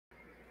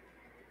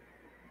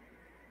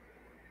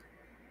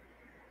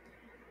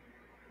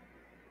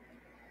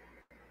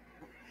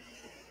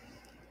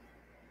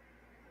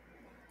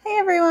Hey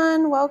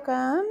everyone,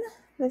 welcome.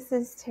 This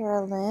is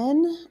Tara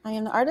Lynn. I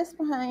am the artist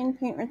behind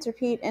Paint, Rinse,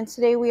 Repeat, and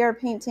today we are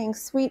painting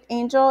Sweet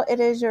Angel. It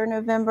is your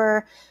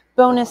November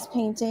bonus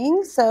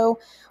painting, so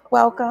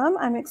welcome.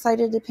 I'm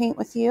excited to paint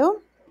with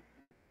you.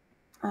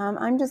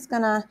 I'm just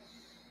gonna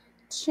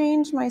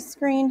change my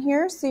screen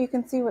here so you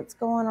can see what's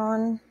going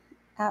on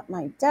at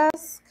my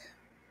desk.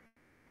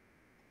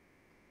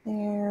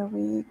 There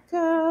we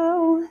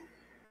go.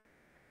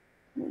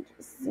 Let me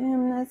just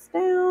zoom this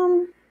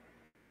down.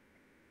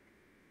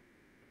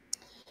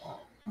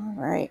 All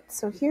right,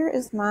 so here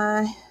is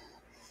my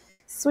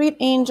Sweet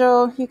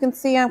Angel. You can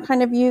see I'm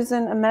kind of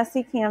using a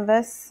messy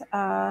canvas.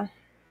 I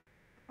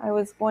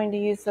was going to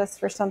use this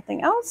for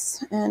something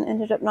else and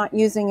ended up not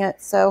using it,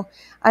 so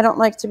I don't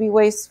like to be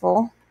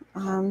wasteful.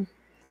 So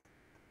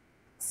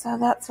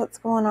that's what's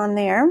going on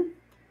there.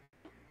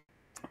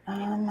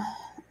 Let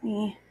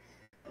me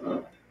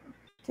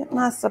get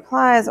my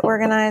supplies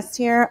organized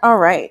here. All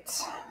right,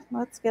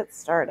 let's get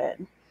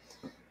started.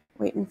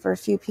 Waiting for a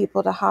few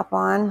people to hop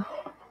on.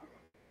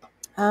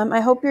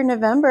 I hope your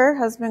November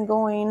has been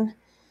going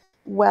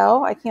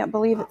well. I can't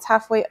believe it's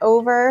halfway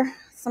over.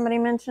 Somebody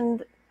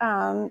mentioned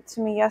to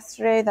me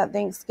yesterday that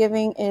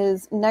Thanksgiving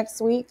is next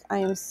week. I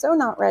am so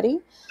not ready.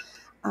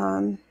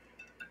 But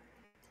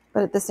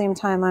at the same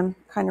time, I'm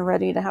kind of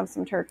ready to have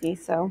some turkey.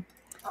 So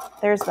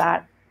there's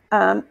that.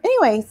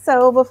 Anyway,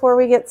 so before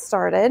we get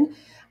started,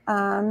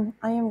 I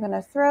am going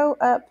to throw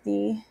up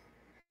the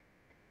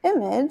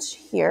image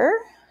here.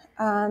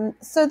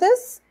 So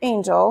this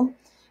angel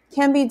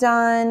can be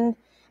done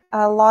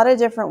a lot of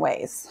different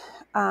ways.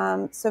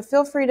 So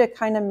feel free to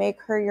kind of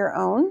make her your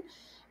own.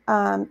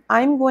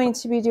 I'm going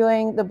to be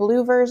doing the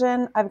blue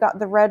version. I've got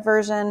the red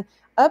version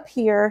up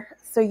here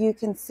so you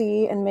can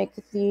see and make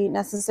the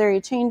necessary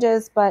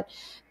changes, but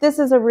this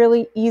is a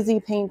really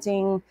easy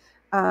painting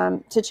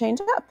to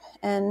change up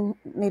and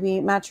maybe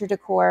match your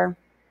decor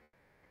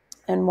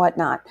and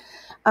whatnot.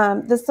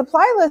 The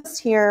supply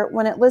list here,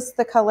 when it lists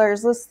the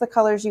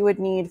colors you would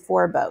need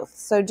for both.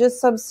 So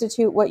just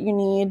substitute what you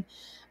need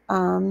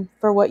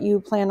for what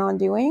you plan on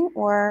doing,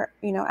 or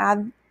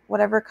add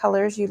whatever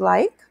colors you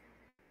like.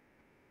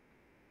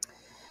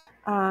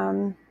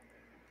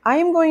 I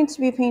am going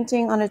to be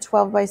painting on a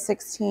 12 by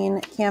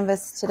 16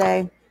 canvas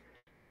today,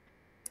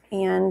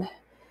 and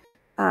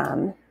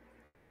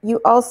you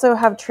also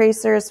have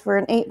tracers for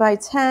an 8 by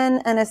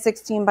 10 and a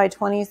 16 by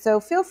 20, so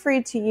feel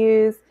free to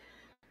use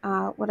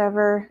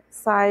whatever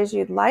size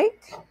you'd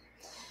like.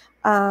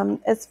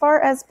 As far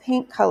as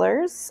paint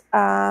colors,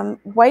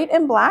 white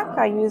and black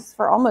I use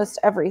for almost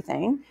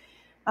everything.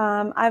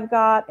 I've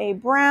got a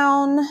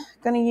brown,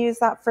 going to use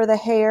that for the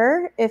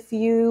hair. If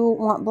you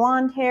want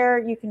blonde hair,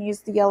 you can use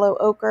the yellow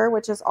ochre,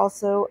 which is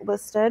also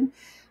listed.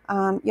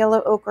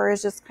 Yellow ochre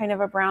is just kind of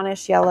a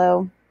brownish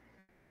yellow.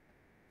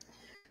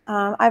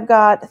 I've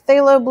got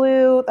phthalo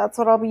blue. That's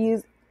what I'll be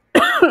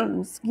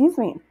using, excuse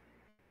me,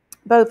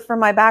 both for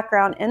my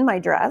background and my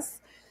dress.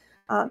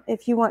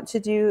 If you want to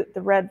do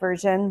the red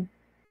version,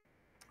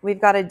 we've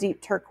got a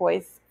deep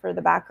turquoise for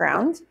the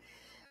background.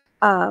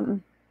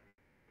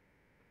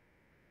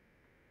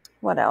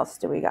 What else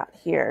do we got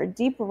here?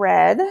 Deep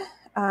red,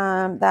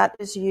 that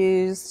is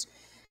used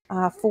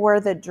for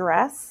the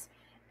dress.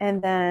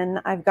 And then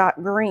I've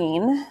got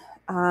green.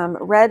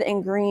 Red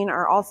and green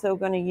are also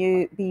going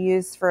to be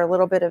used for a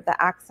little bit of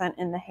the accent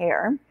in the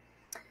hair.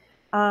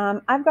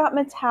 I've got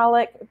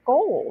metallic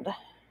gold.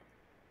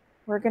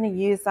 We're going to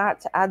use that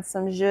to add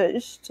some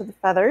zhuzh to the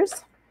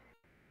feathers.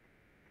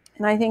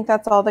 And I think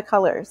that's all the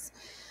colors.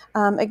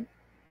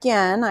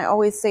 Again, I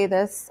always say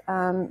this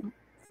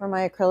for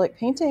my acrylic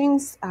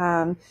paintings.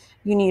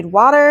 You need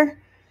water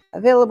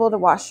available to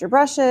wash your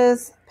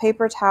brushes,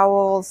 paper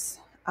towels,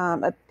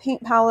 a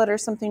paint palette or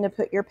something to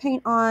put your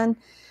paint on.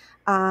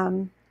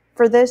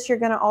 For this, you're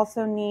going to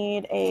also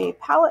need a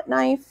palette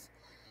knife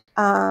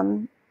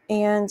and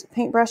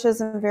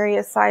paintbrushes in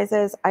various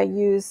sizes. I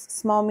use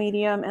small,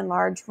 medium, and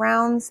large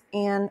rounds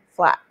and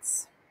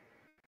flats.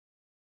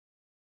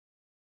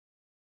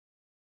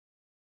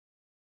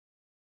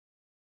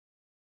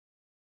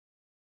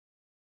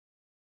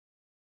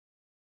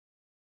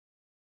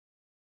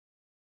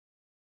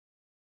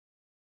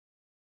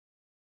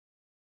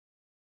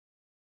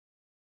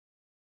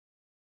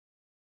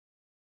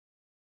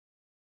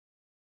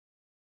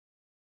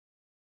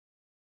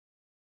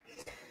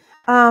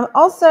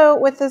 Also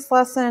with this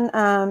lesson,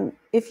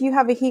 if you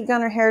have a heat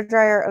gun or hair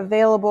dryer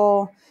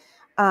available,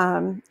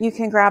 you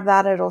can grab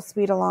that. It'll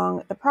speed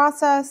along the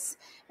process.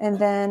 And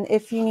then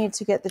if you need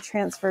to get the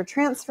transferred,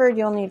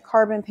 you'll need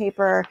carbon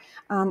paper,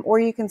 or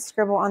you can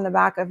scribble on the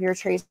back of your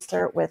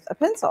tracer with a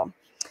pencil.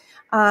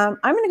 I'm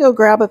going to go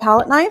grab a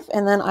palette knife,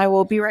 and then I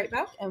will be right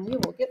back and we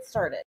will get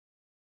started.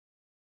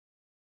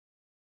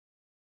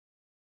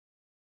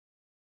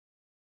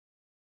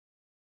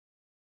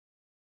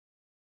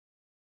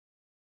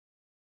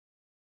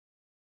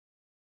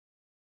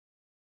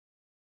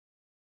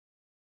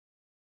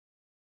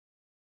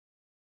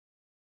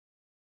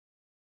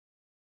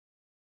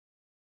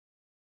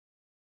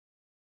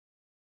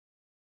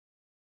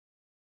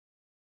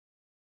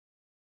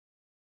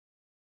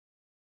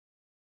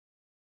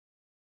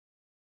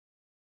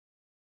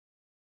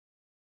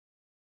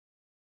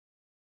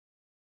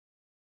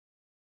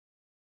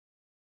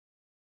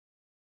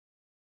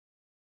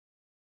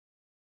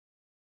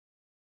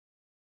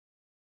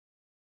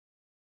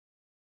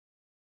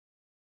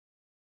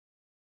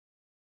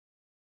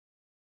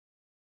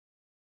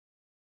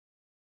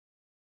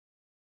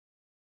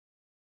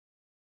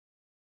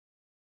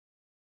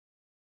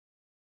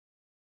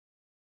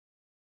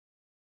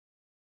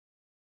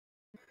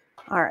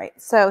 All right,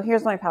 so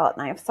here's my palette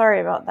knife.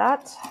 Sorry about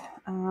that.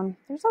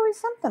 There's always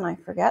something I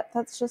forget.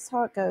 That's just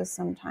how it goes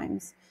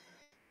sometimes.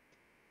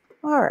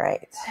 All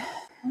right,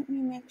 let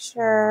me make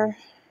sure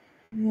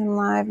I'm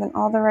live in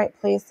all the right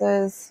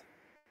places.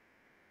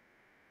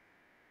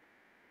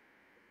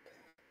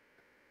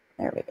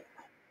 There we go.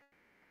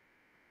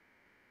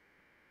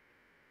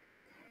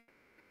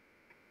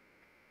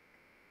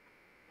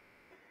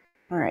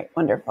 All right,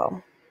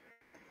 wonderful.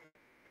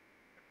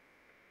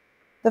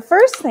 The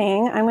first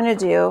thing I'm going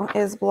to do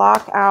is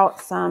block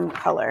out some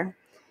color.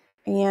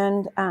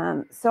 And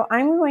so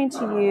I'm going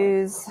to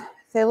use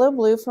phthalo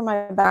blue for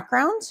my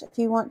background. If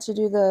you want to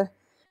do the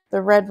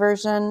red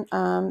version,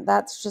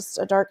 that's just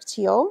a dark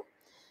teal.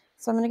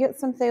 So I'm going to get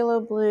some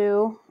phthalo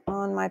blue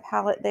on my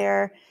palette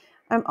there.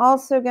 I'm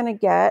also going to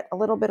get a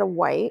little bit of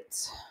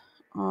white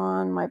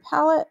on my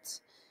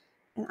palette.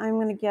 And I'm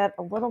going to get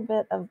a little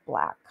bit of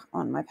black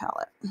on my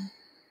palette.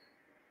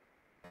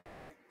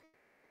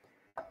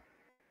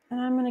 And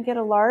I'm going to get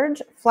a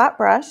large flat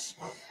brush.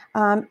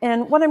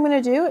 And what I'm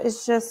going to do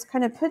is just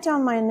kind of put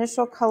down my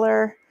initial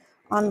color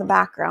on the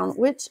background,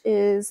 which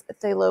is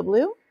phthalo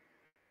blue.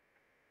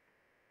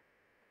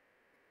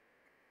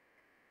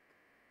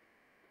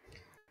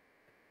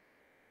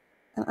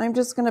 And I'm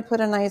just going to put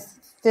a nice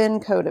thin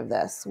coat of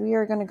this. We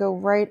are going to go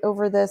right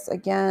over this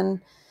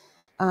again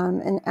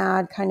and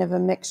add kind of a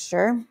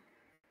mixture.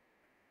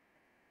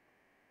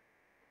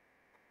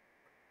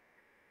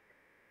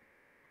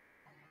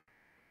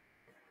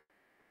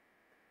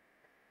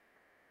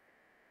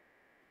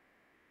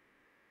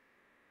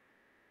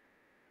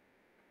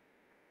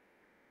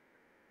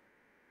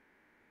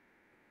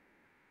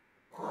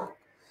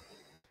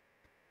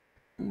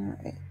 All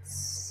right,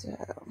 so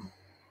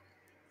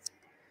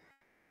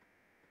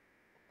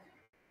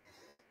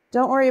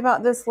don't worry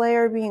about this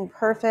layer being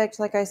perfect.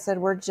 Like I said,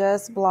 we're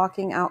just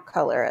blocking out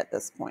color at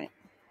this point.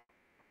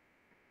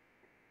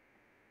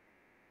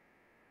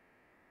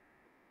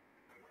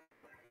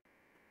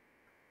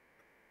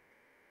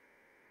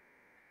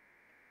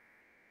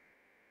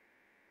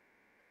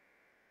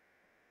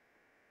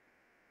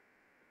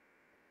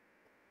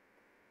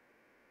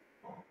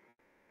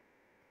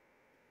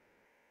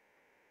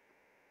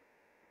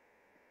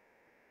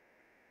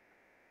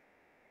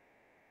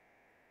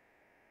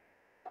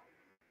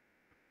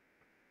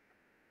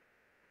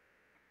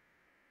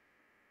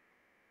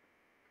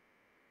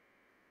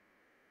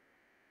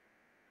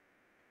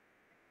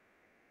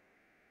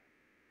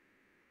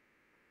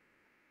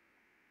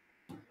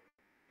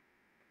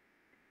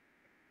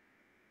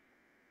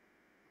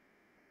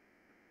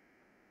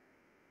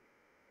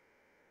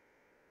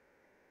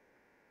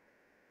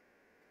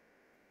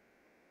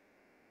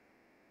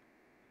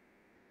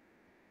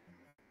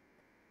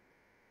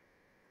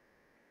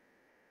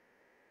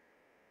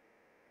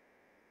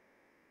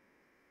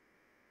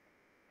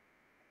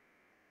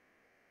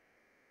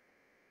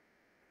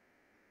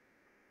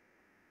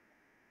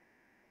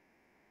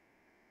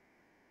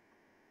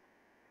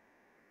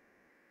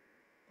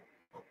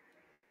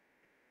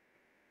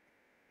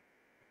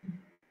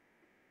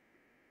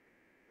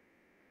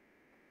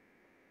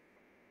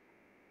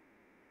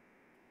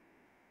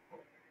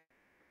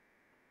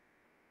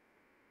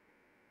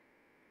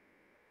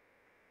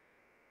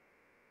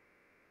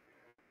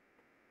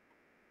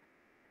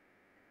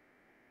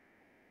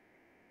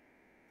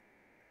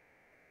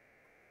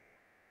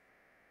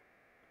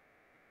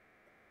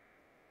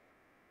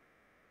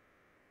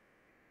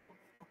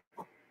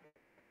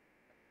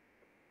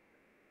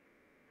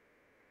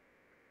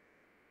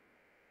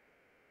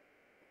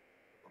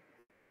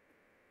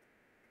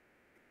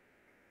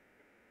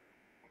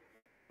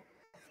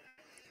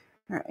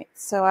 All right,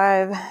 so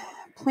I've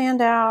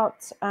planned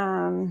out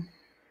my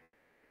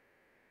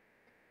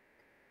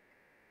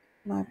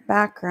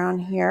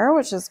background here,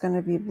 which is going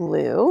to be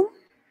blue.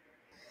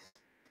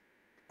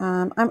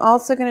 I'm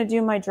also going to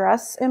do my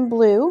dress in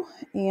blue,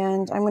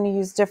 and I'm going to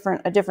use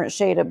a different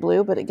shade of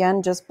blue, but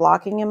again, just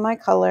blocking in my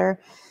color.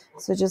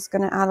 So just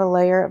going to add a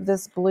layer of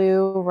this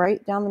blue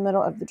right down the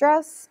middle of the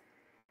dress.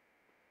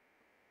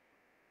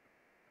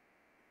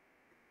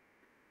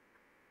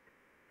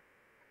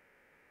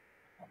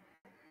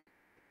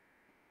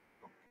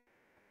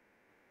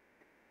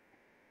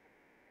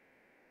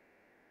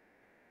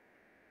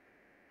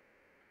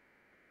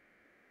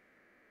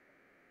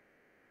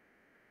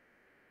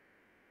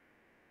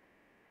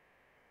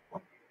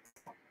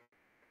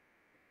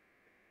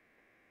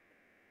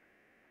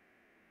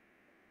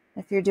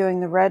 If you're doing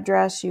the red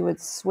dress, you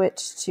would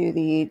switch to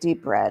the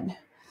deep red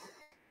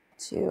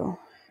to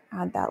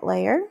add that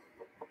layer.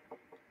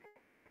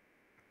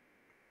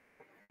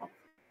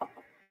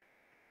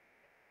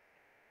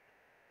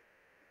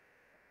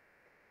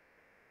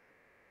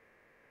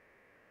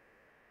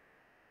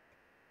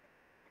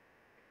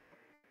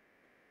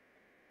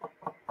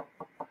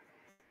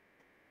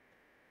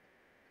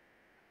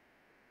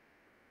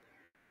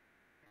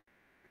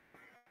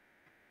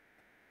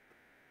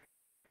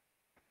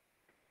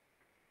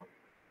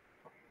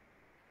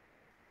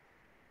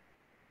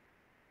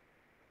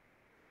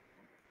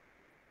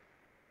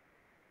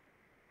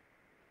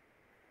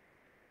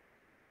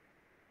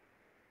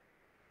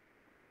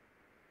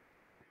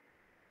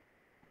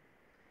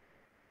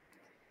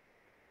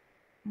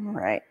 All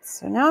right,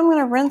 so now I'm going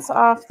to rinse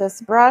off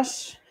this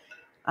brush.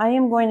 I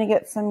am going to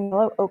get some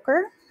yellow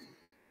ochre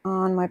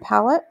on my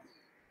palette.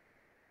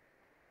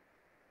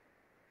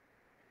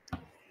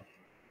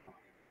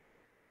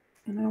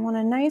 And I want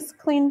a nice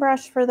clean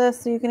brush for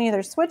this, so you can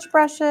either switch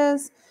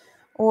brushes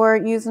or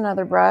use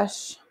another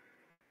brush.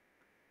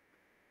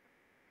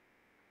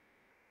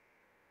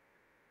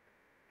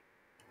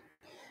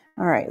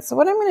 All right, so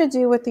what I'm going to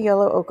do with the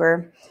yellow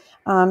ochre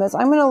is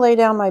I'm going to lay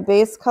down my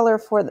base color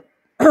for the,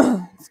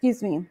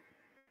 excuse me,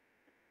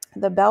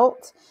 the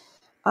belt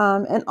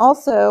and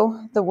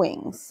also the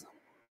wings.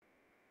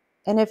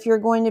 And if you're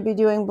going to be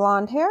doing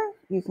blonde hair,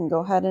 you can go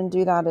ahead and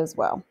do that as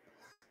well.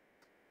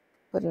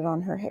 Put it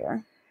on her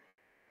hair.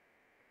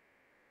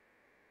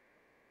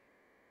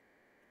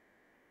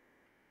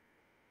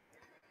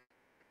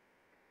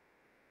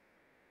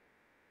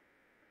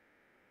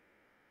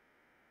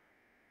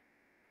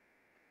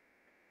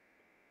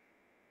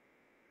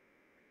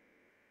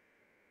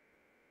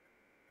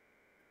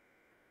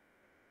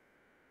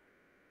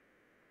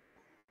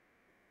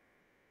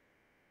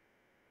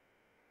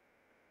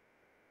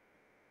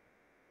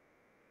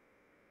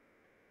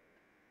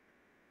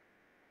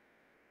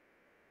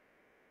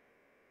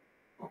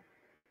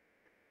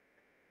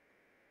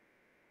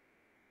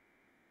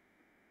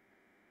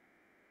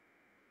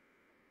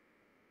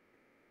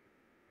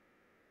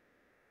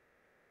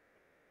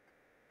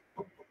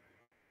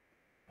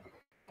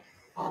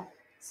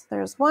 So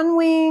there's one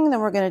wing, then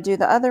we're going to do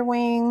the other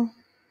wing.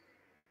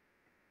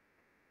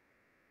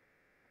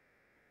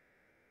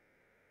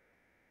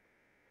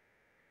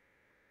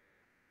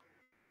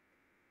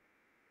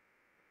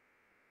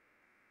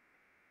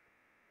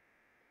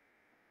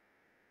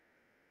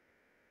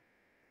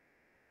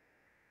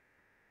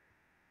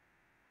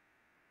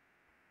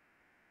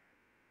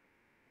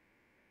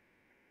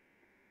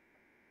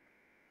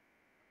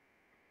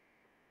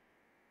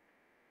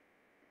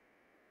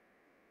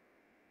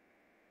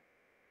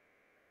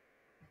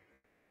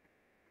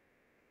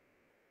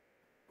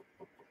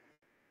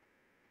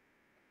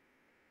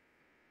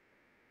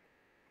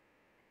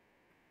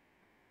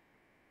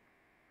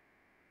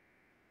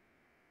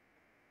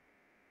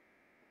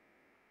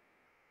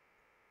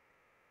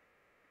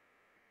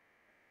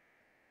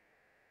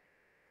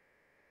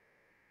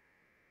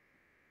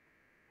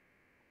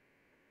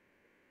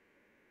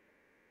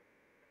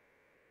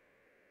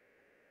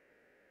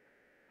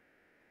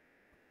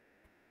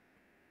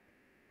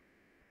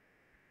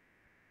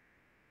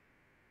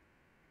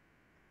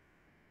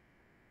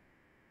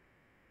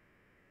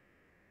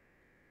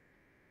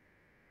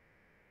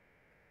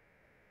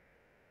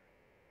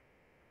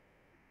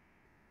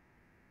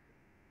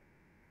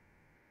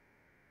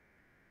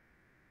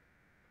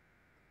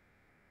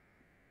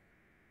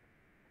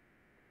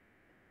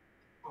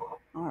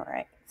 All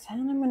right,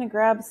 and I'm going to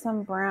grab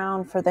some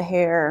brown for the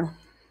hair.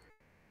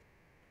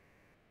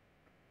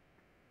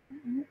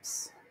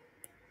 Oops.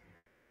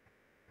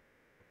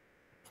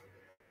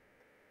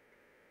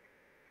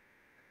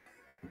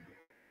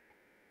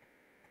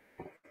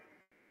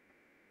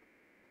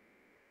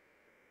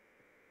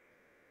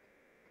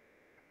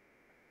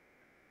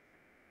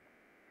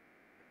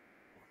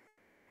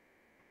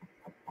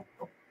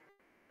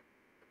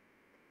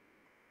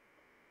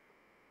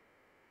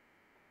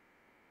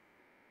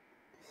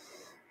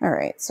 All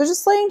right, so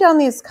just laying down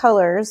these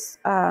colors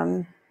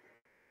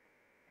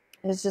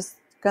is just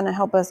going to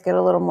help us get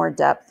a little more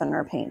depth in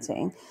our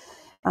painting.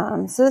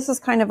 So this is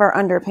kind of our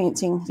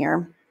underpainting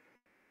here.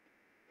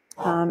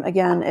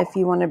 Again, if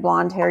you wanted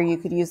blonde hair, you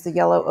could use the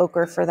yellow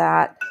ochre for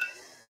that.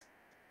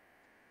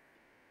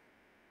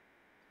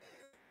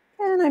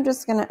 And I'm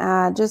just going to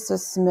add just a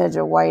smidge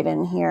of white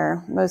in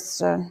here. Most,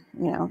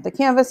 the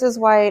canvas is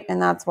white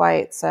and that's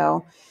white,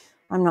 so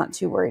I'm not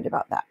too worried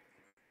about that.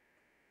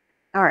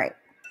 All right.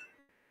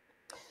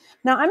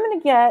 Now I'm going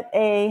to get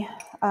a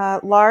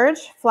large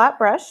flat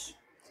brush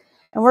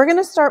and we're going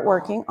to start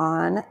working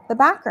on the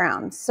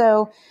background.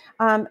 So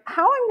how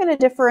I'm going to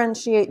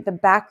differentiate the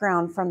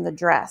background from the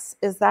dress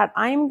is that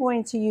I'm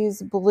going to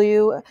use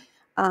blue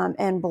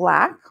and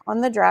black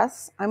on the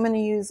dress. I'm going to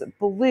use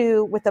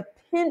blue with a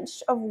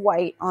pinch of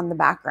white on the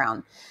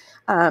background.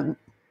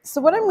 So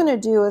what I'm going to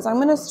do is I'm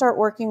going to start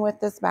working with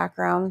this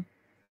background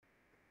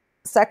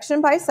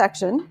section by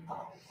section.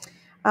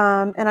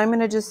 And I'm going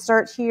to just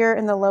start here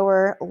in the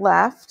lower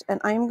left, and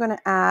I'm going to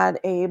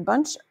add a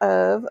bunch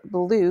of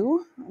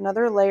blue,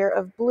 another layer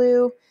of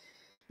blue.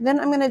 Then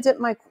I'm going to dip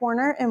my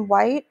corner in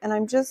white, and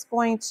I'm just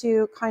going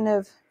to kind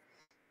of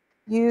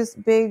use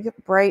big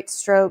bright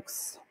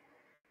strokes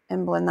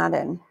and blend that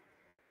in.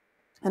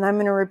 And I'm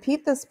going to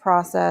repeat this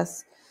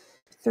process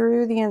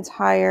through the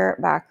entire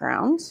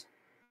background.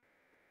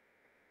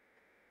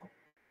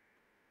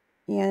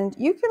 And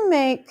you can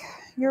make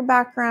your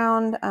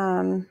background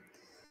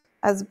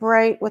as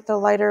bright with the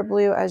lighter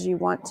blue as you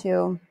want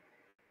to.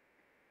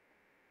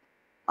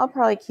 I'll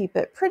probably keep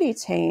it pretty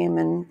tame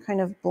and kind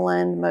of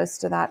blend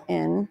most of that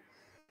in.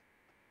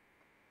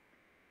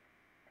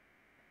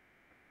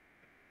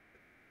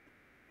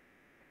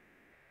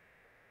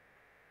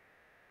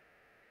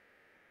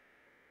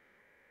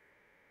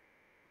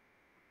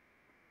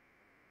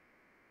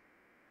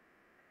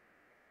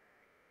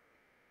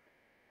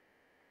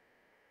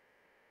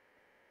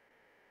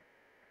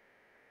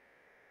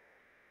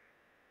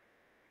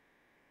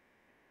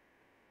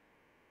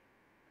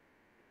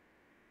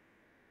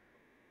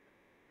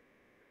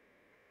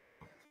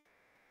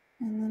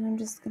 And then I'm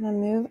just going to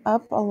move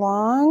up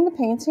along the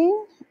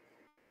painting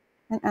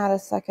and add a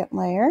second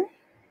layer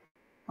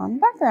on the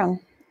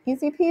background.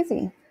 Easy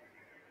peasy.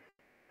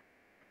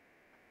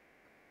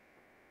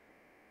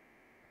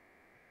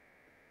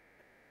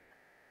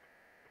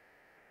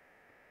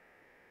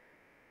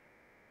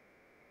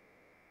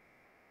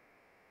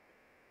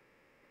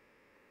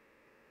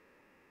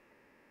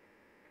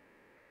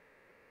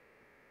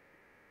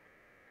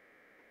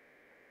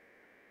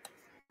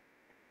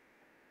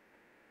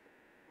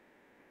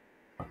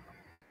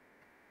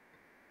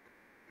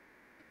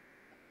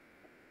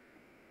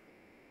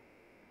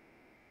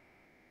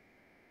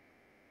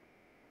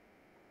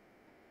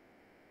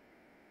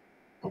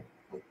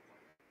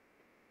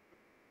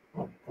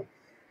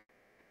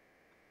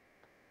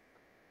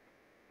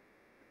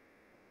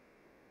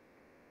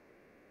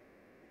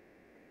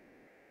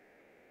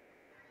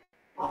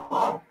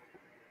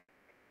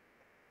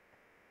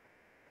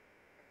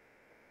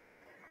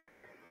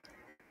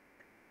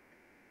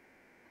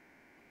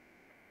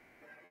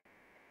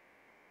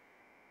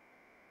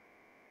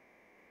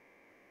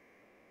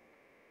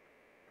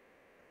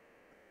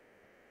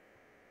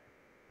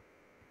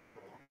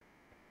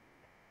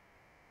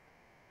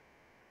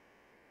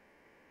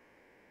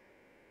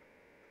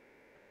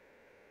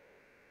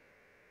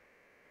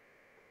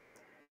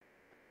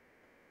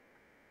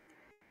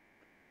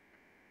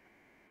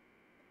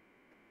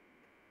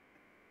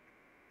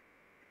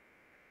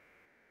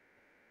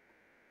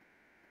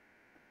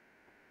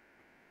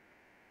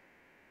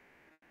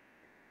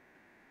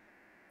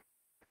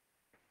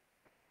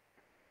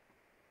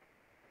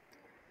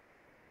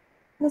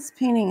 This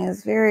painting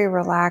is very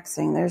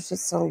relaxing. There's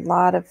just a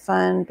lot of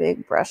fun,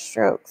 big brush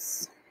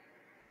strokes.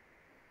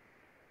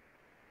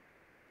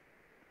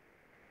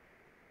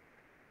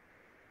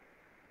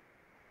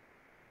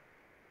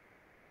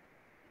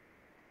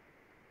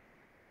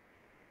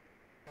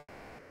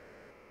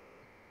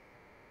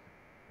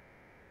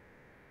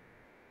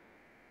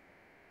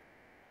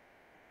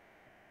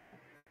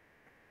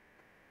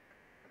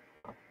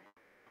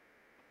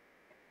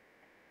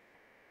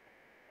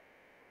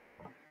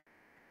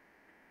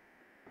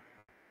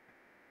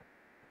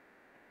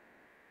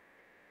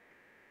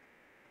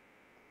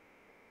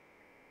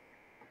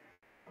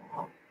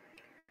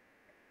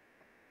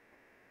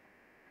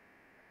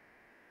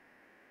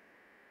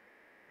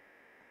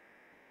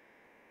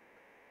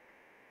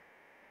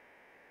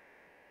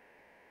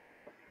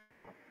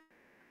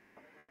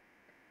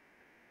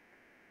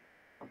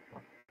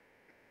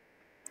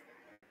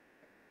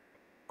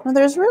 Now,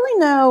 there's really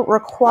no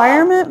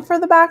requirement for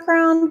the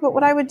background, but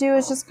what I would do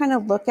is just kind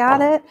of look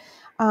at it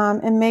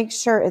and make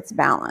sure it's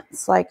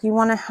balanced. Like you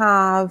want to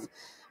have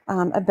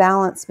a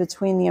balance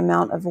between the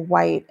amount of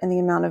white and the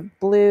amount of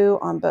blue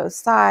on both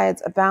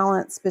sides, a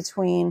balance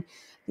between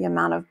the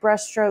amount of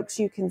brush strokes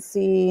you can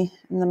see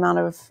and the amount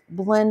of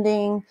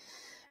blending.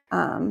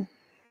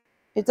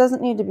 It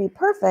doesn't need to be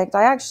perfect.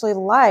 I actually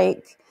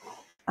like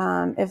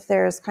if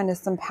there's kind of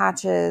some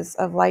patches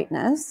of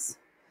lightness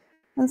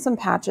and some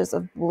patches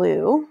of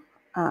blue,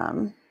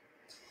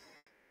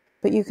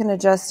 but you can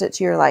adjust it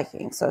to your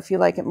liking. So if you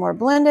like it more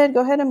blended, go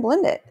ahead and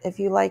blend it. If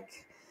you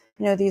like,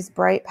 these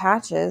bright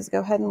patches, go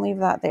ahead and leave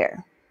that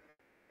there.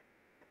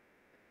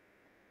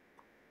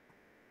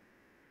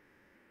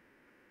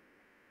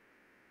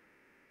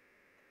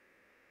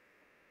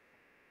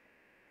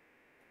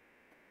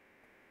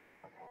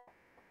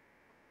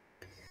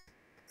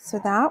 So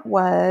that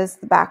was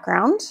the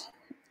background.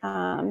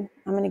 I'm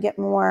going to get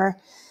more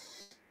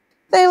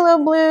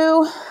phthalo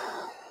blue.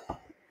 I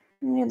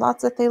need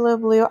lots of phthalo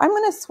blue. I'm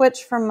going to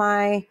switch from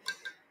my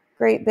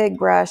great big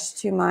brush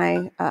to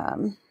my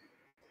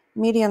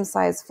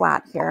medium-sized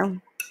flat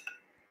here.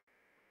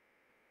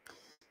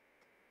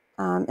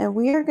 And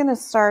we are going to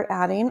start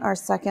adding our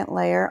second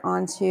layer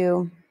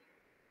onto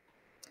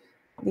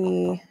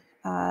the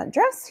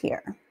dress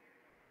here.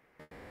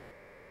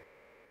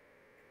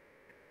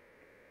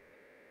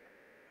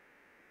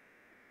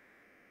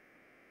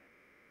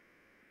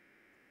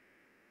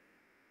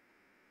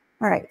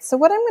 All right, so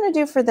what I'm going to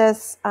do for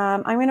this,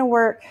 I'm going to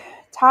work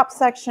top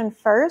section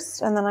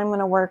first, and then I'm going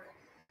to work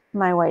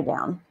my way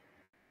down.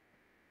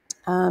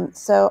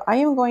 So I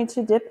am going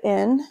to dip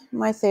in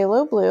my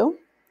phthalo blue,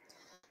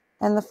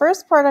 and the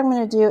first part I'm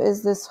going to do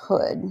is this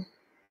hood.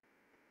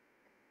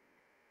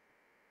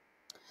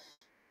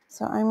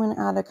 So I'm going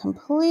to add a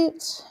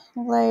complete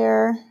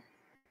layer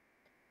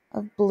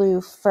of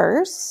blue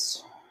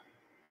first.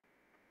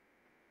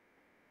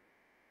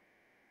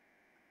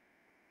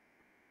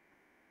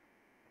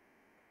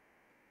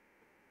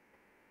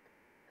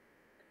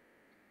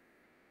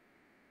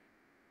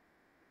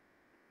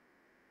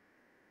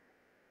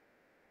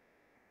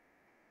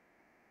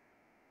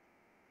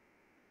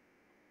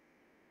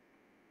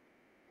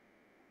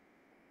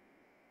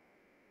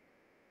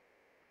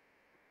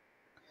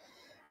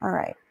 All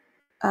right.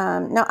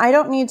 Now I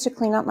don't need to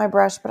clean up my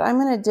brush, but I'm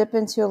going to dip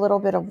into a little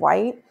bit of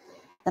white,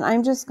 and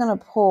I'm just going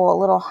to pull a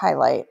little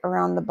highlight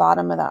around the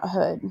bottom of that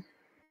hood.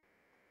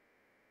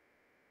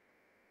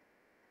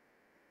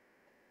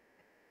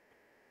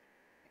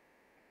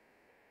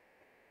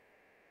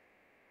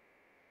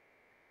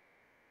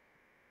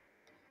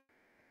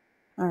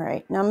 All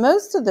right, now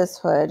most of this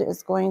hood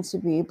is going to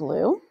be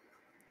blue.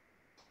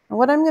 And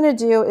what I'm going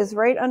to do is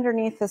right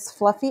underneath this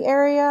fluffy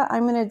area,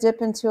 I'm going to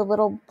dip into a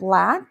little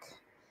black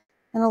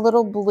and a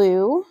little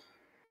blue,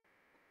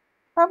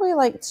 probably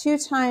like 2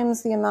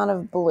 times the amount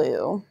of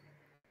blue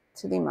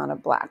to the amount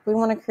of black. We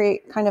want to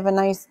create kind of a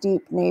nice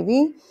deep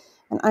navy,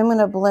 and I'm going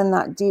to blend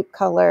that deep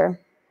color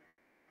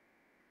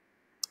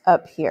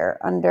up here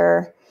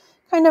under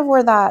kind of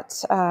where that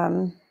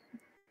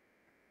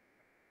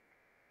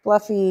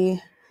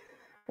fluffy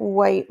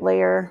white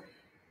layer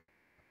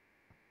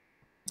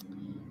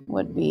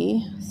would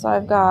be. So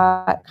I've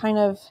got kind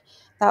of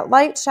that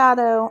light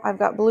shadow, I've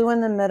got blue in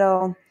the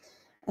middle,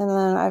 and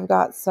then I've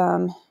got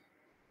some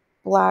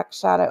black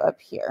shadow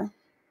up here.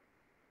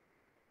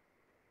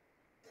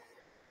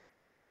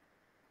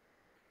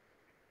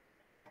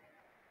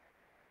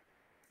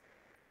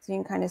 So you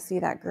can kind of see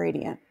that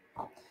gradient.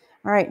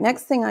 All right,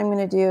 next thing I'm going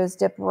to do is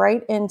dip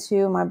right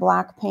into my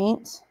black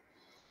paint,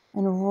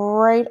 and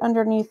right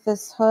underneath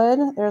this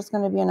hood, there's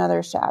going to be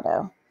another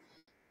shadow.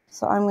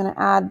 So I'm going to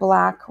add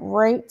black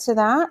right to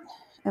that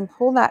and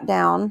pull that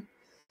down,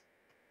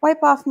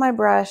 wipe off my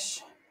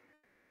brush,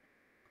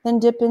 then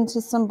dip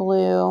into some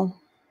blue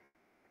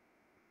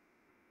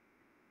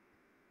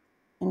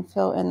and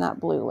fill in that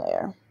blue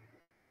layer.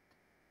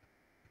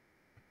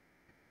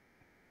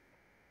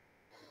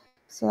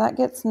 So that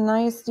gets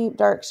nice deep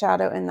dark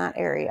shadow in that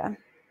area.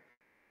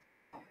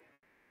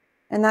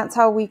 And that's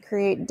how we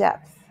create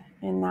depth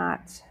in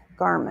that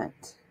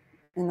garment,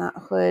 in that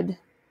hood,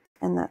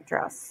 and that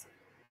dress.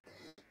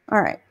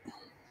 All right.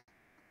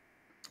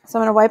 So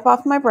I'm going to wipe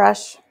off my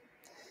brush.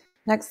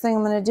 Next thing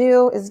I'm going to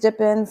do is dip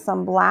in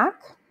some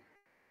black.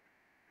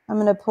 I'm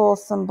going to pull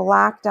some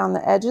black down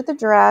the edge of the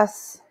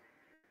dress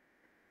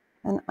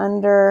and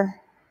under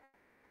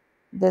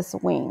this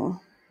wing.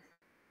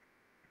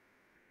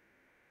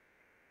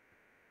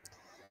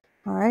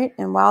 All right,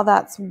 and while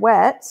that's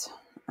wet,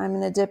 I'm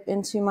going to dip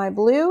into my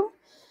blue,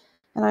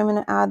 and I'm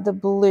going to add the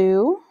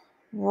blue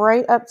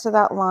right up to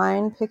that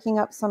line, picking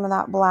up some of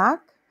that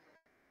black,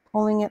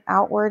 pulling it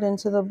outward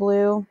into the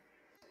blue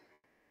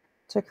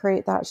to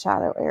create that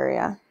shadow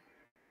area.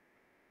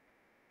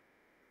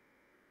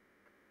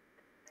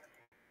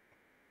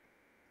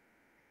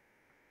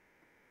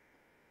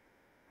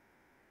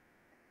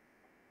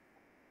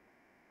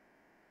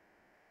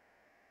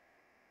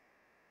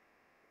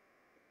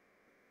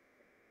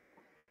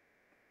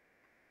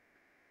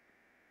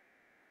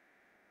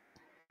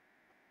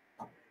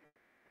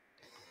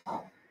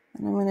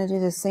 And I'm going to do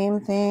the same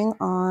thing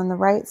on the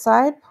right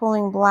side,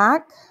 pulling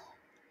black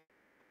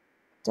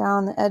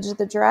down the edge of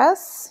the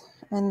dress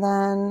and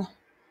then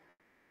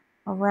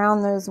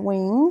around those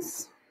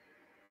wings.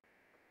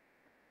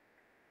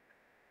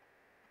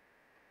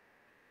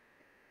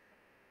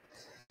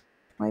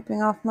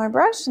 Wiping off my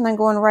brush and then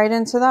going right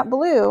into that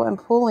blue and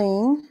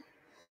pulling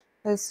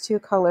those two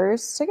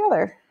colors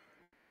together.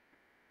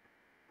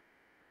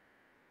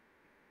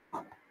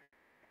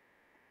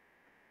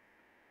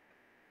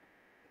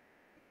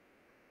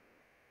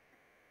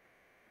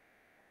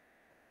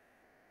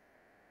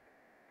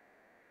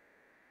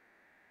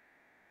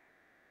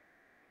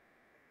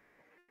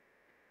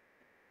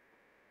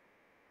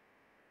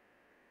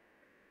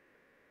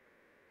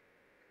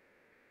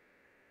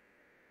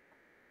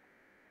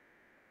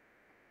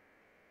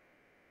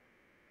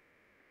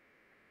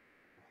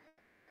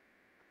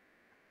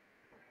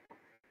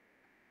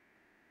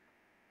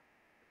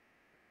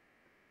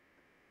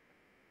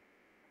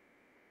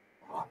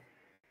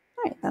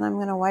 All right, then I'm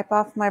going to wipe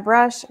off my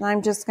brush and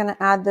I'm just going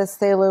to add this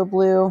phthalo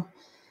blue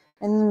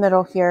in the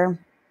middle here.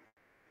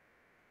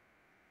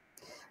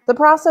 The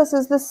process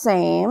is the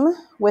same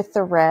with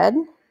the red.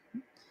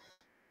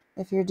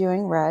 If you're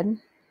doing red,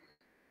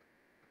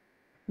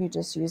 you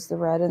just use the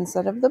red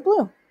instead of the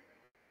blue.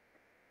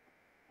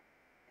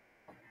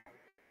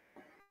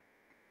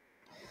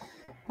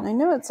 And I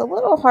know it's a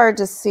little hard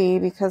to see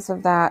because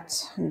of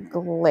that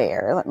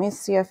glare. Let me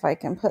see if I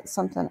can put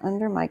something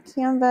under my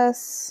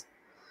canvas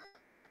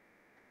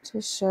to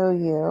show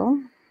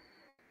you,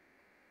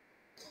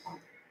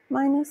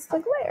 minus the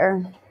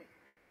glare.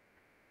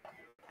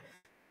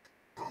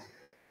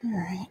 All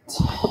right,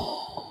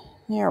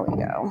 here we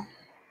go.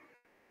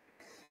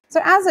 So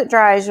as it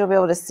dries, you'll be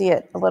able to see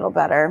it a little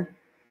better.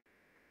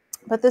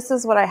 But this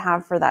is what I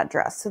have for that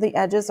dress. So the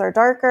edges are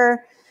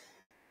darker.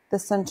 The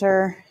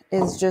center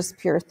is just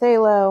pure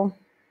phthalo.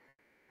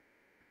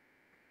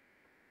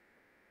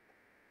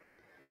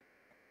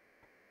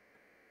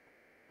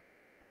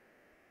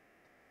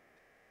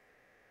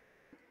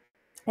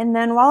 And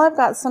then while I've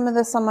got some of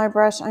this on my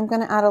brush, I'm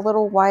going to add a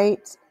little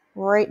white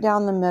right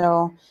down the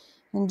middle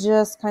and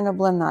just kind of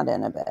blend that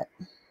in a bit.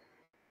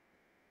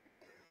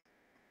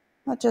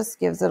 That just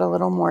gives it a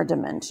little more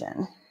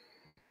dimension.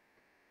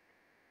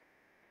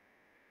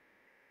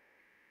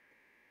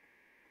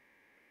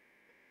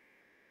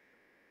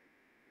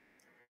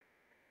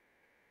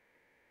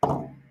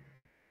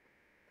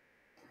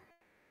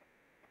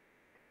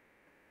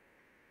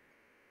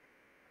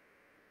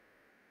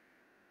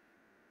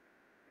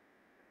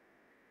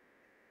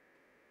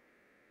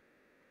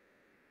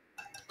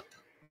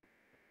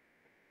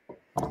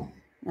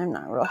 I'm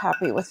not real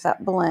happy with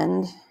that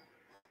blend.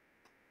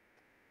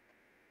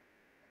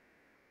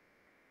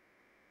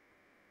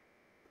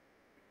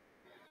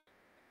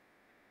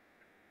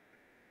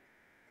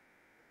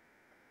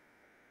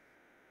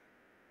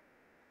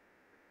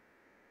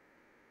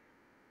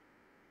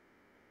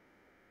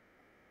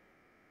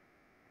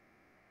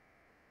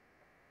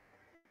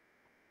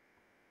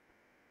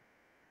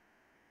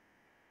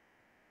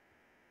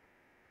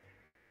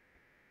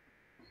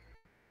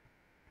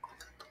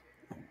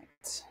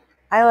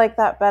 I like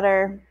that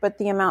better, but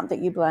the amount that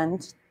you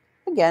blend,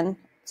 again,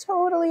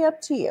 totally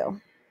up to you.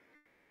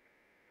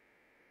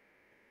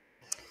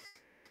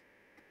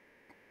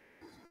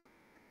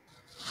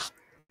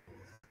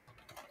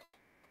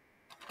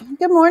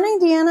 Good morning,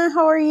 Deanna.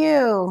 How are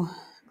you?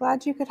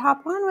 Glad you could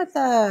hop on with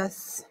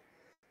us.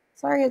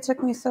 Sorry it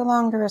took me so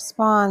long to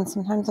respond.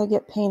 Sometimes I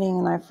get painting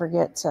and I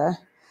forget to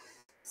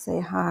say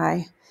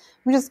hi.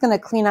 I'm just going to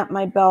clean up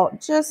my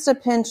belt just a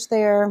pinch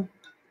there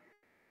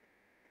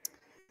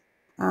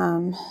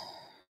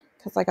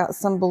because I got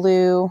some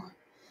blue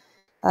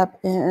up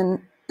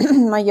in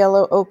my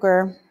yellow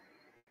ochre.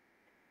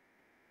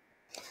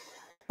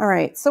 All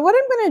right, so what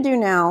I'm going to do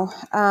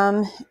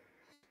now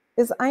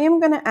is I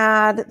am going to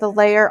add the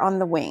layer on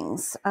the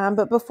wings.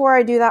 But before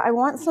I do that, I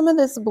want some of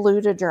this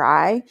blue to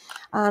dry.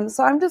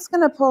 So I'm just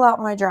going to pull out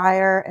my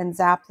dryer and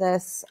zap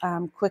this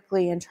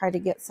quickly and try to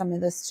get some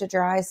of this to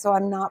dry so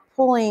I'm not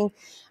pulling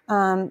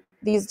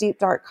these deep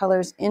dark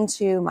colors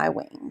into my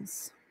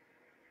wings.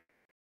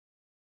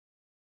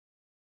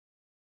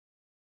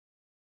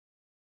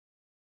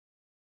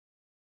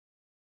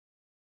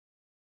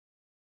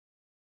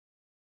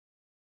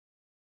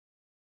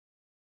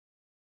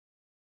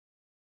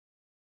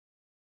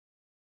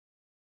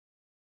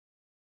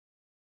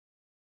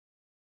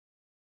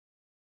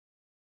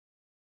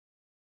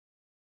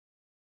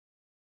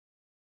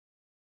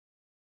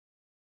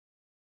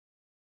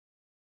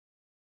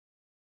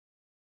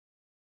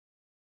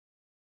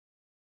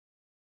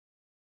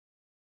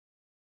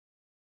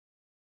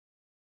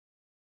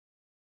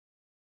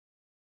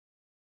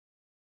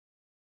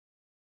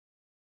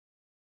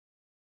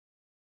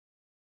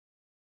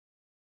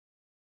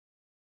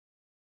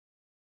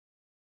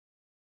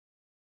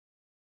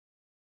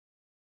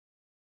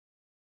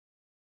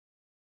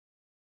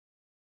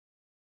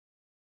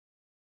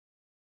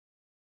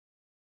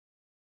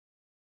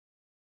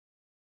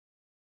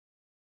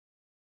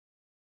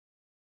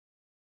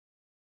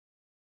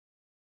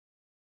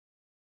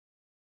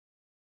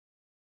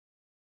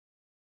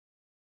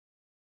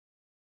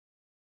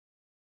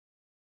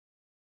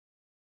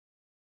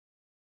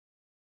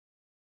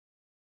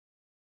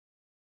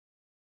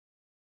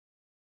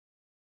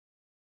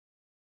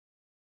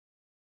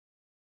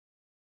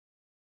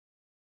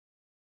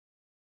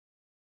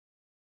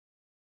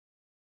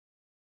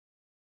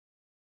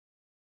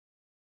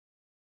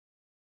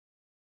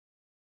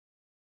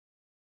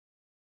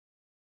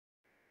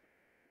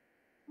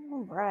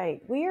 All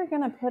right, we are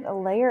going to put a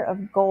layer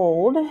of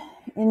gold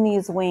in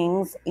these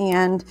wings.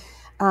 And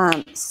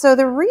so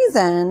the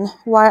reason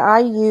why I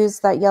use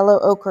that yellow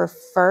ochre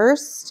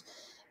first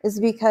is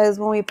because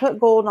when we put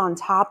gold on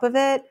top of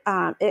it,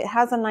 it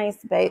has a nice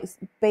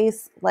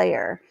base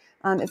layer.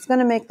 It's going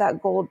to make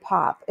that gold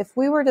pop. If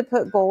we were to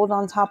put gold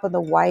on top of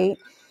the white,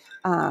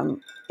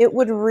 it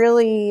would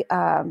really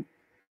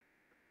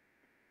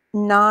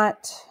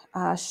not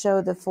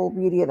show the full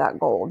beauty of that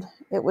gold.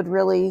 It would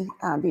really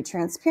be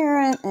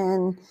transparent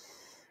and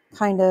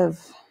kind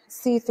of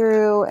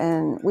see-through,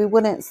 and we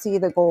wouldn't see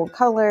the gold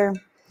color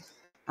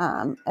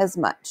as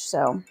much.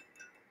 So,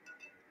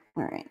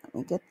 all right, let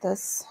me get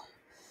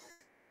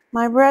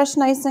my brush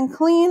nice and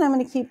clean. I'm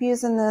going to keep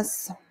using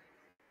this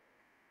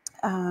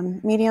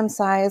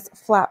medium-size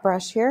flat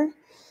brush here.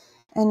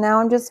 And now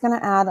I'm just going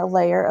to add a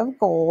layer of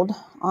gold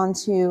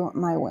onto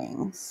my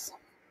wings.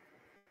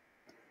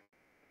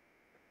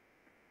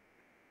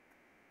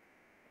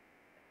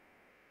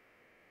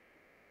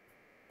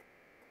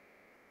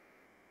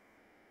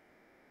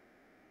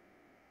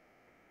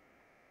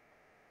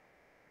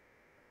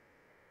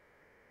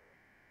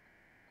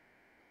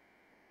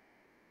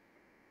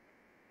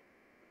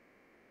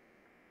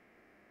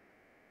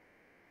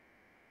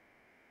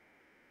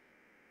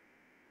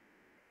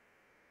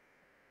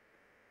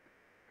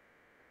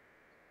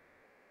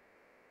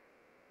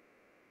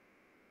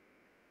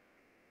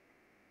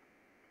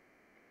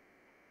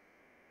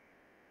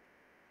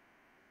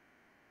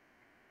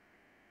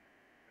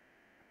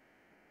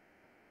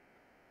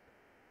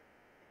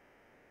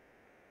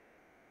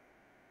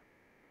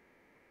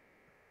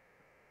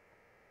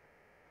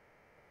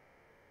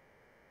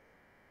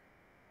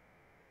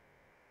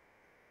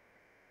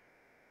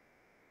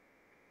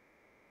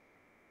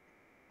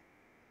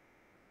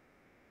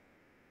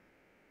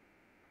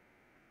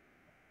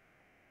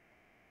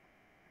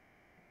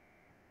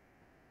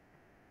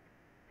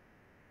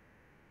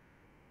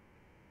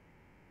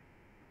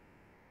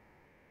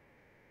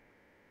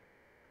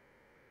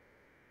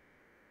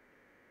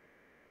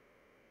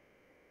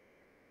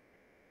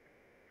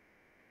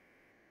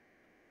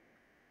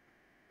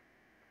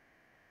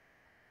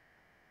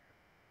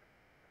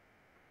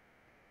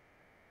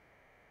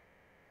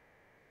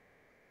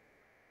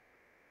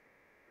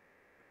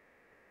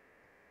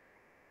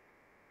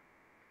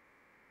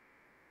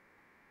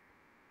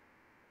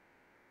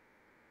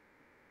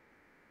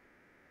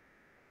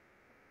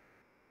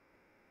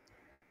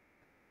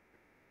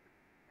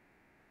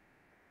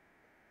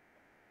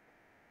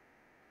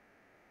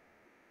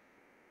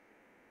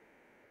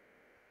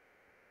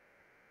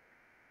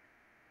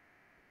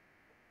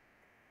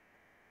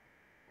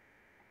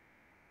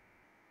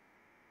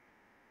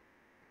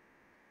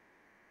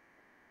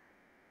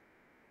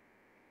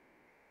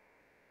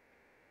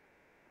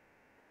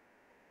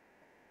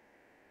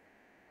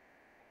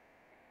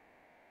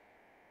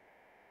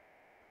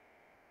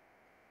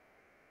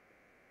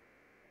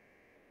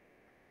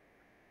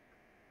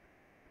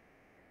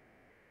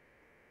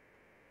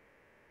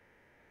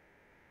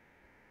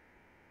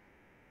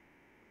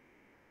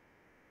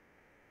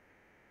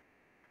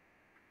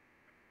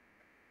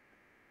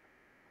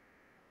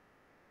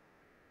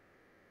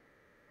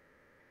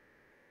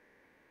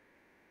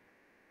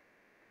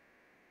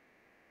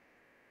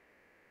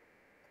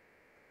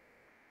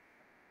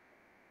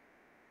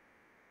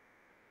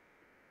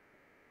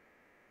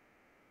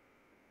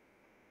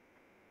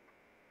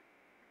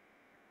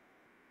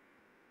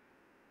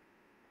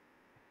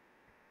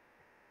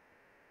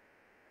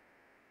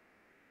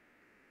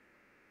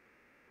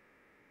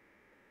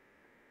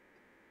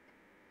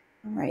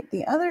 All right,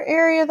 the other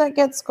area that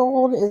gets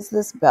gold is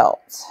this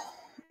belt.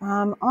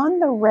 On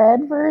the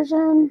red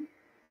version,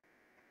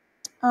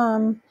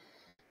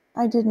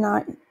 I did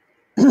not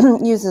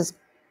use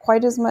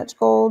quite as much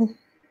gold,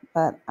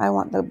 but I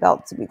want the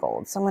belt to be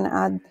gold. So I'm going to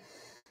add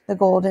the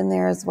gold in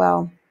there as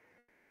well.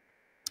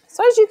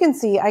 So as you can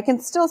see, I can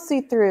still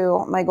see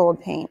through my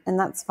gold paint, and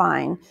that's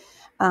fine.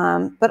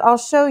 But I'll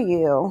show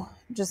you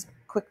just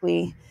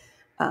quickly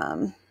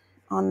on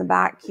the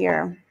back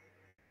here.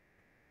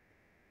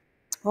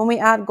 When we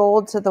add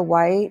gold to the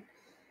white,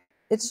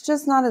 it's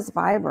just not as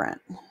vibrant.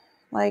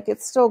 Like,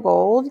 it's still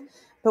gold,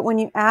 but when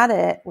you add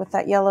it with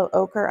that yellow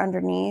ochre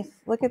underneath,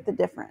 look at the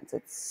difference.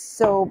 It's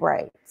so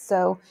bright.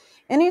 So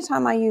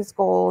anytime I use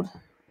gold,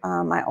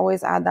 I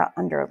always add that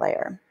under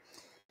layer.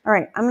 All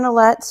right, I'm going to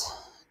let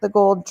the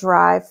gold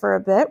dry for a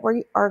bit.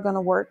 We are going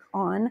to work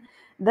on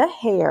the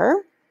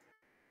hair.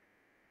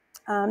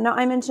 Now,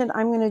 I mentioned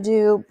I'm going to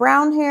do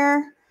brown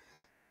hair.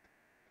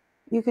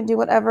 You can do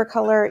whatever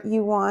color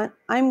you want.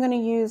 I'm going to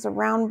use a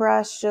round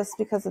brush just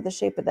because of the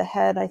shape of the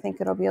head. I think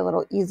it'll be a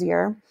little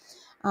easier.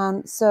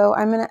 So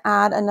I'm going to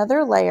add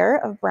another layer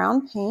of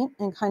brown paint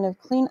and kind of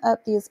clean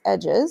up these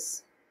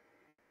edges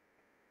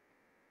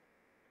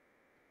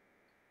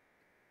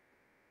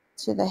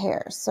to the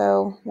hair.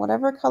 So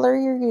whatever color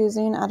you're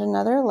using, add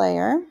another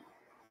layer.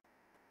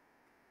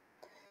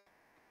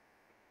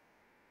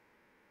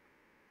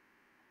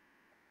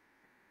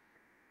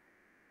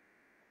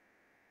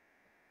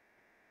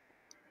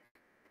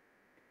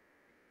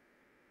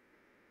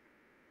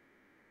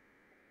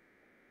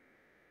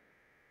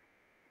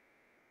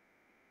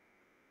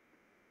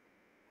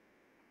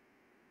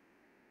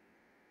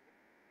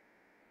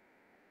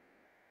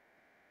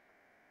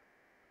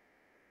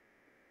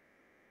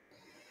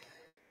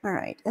 All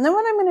right, and then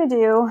what I'm going to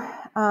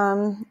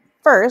do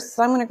first,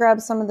 I'm going to grab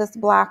some of this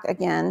black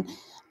again,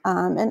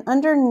 and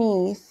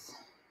underneath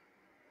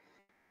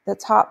the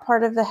top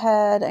part of the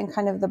head and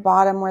kind of the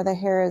bottom where the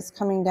hair is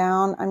coming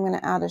down, I'm going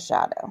to add a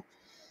shadow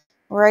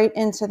right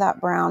into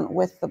that brown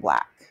with the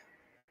black.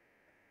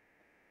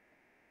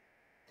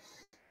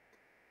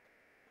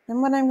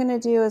 And what I'm going to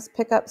do is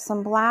pick up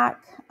some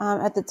black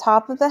at the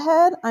top of the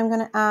head. I'm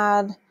going to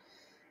add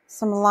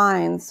some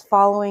lines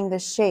following the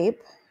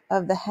shape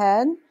of the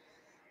head.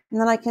 And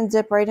then I can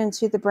dip right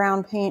into the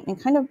brown paint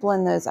and kind of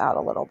blend those out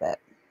a little bit.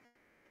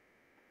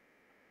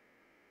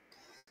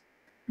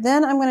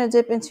 Then I'm going to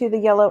dip into the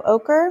yellow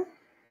ochre.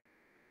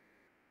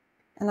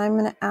 And I'm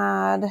going to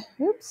add,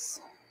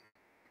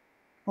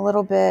 a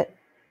little bit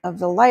of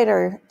the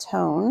lighter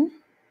tone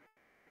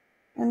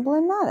and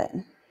blend that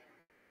in.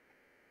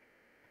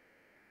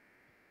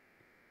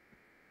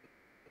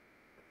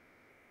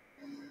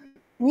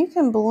 And you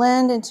can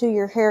blend into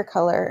your hair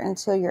color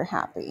until you're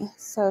happy.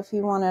 So if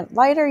you want it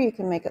lighter, you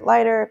can make it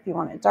lighter. If you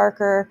want it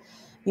darker,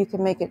 you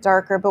can make it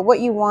darker. But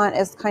what you want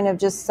is kind of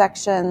just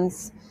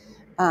sections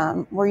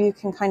where you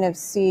can kind of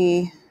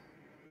see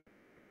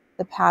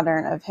the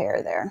pattern of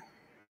hair there.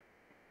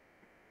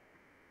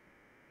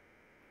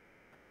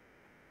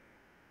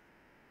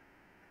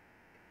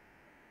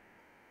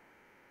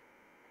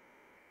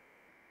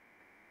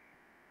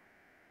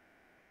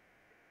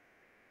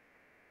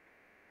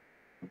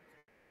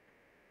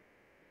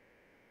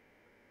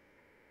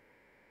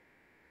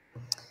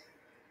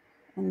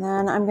 And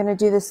then I'm going to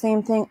do the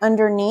same thing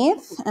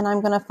underneath, and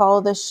I'm going to follow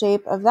the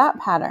shape of that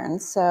pattern.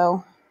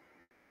 So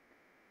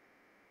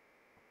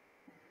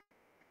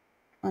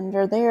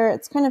under there,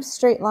 it's kind of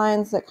straight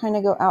lines that kind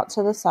of go out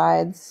to the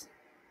sides.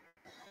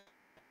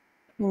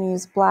 I'm going to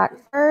use black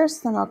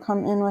first, then I'll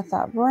come in with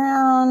that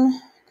brown,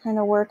 kind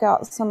of work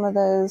out some of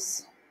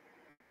those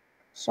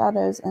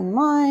shadows and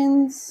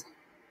lines.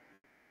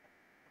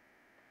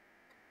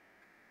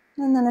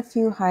 And then a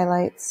few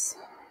highlights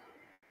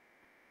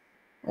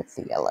with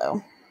the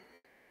yellow.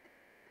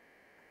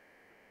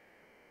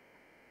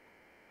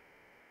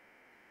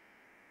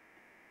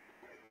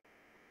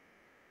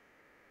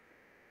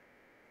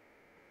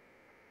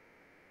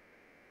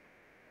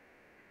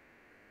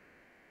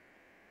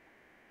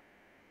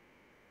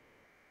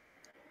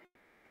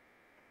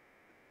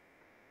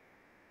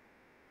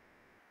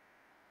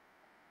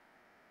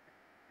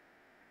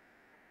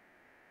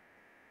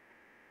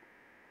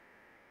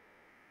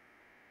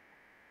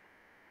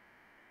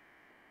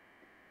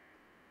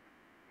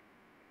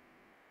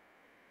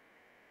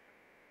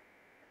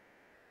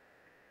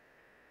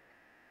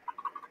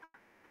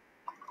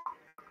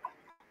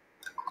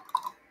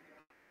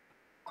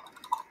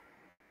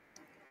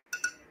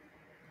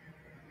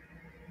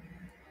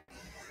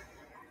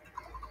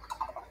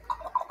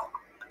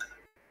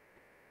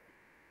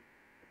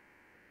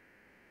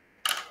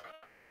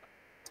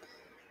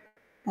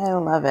 I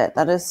love it.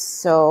 That is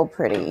so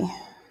pretty.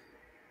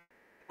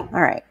 All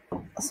right,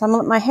 so I'm gonna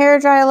let my hair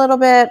dry a little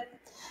bit.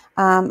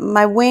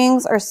 My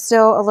wings are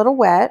still a little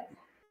wet,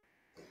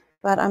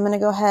 but I'm gonna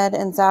go ahead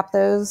and zap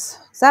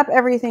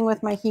everything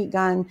with my heat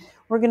gun.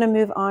 We're gonna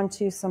move on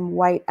to some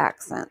white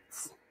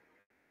accents.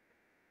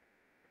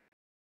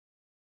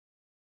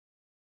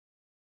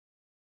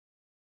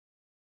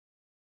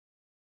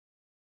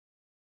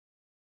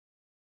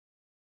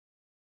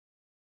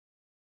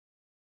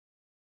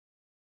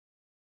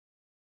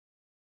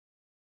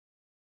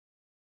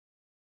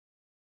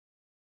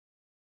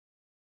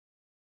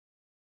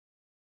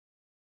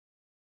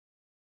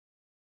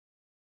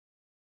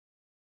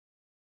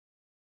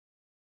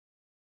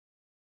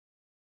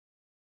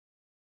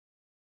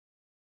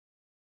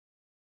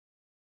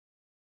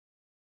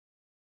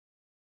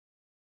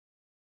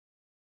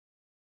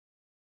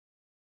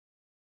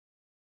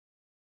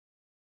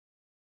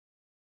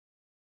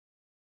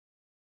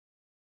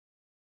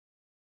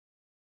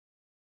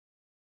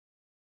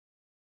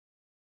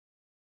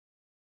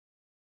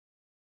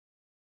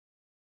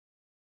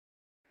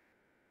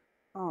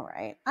 All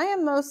right, I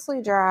am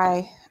mostly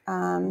dry.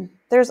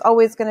 There's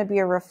always going to be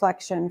a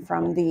reflection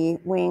from the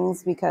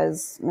wings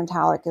because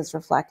metallic is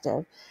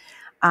reflective.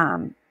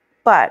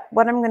 But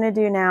what I'm going to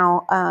do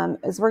now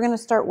is we're going to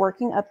start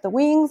working up the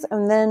wings,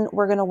 and then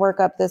we're going to work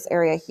up this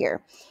area here.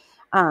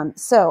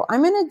 So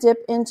I'm going to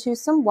dip into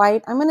some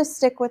white. I'm going to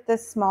stick with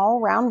this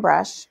small round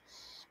brush,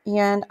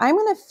 and I'm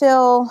going to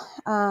fill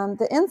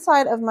the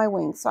inside of my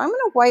wings. So I'm going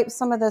to wipe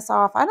some of this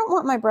off. I don't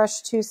want my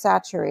brush too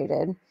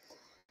saturated.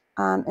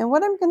 And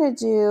what I'm going to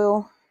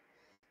do,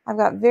 I've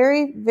got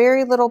very,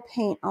 very little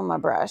paint on my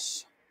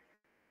brush.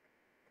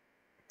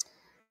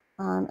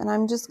 And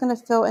I'm just going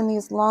to fill in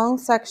these long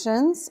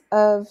sections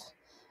of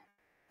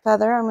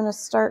feather. I'm going to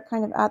start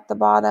kind of at the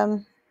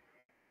bottom.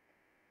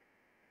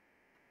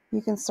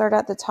 You can start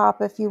at the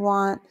top if you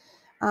want.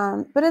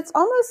 But it's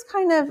almost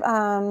kind of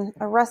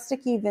a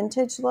rusticy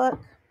vintage look.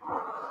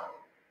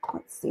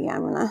 Let's see,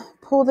 I'm going to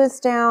pull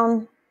this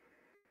down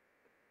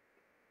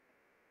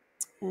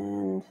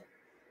and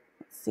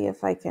let's see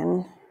if I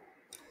can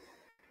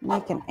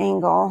make an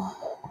angle.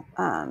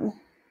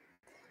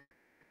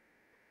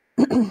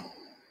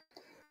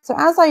 So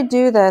as I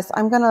do this,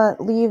 I'm going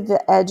to leave the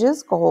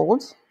edges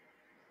gold.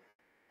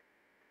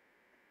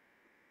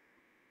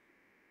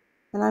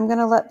 And I'm going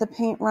to let the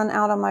paint run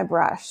out on my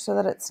brush so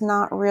that it's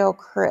not real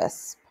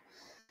crisp.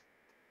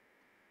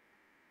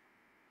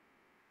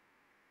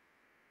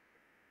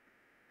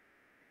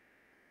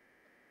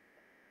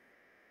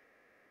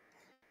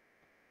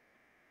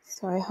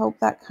 So I hope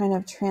that kind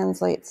of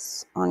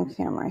translates on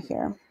camera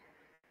here.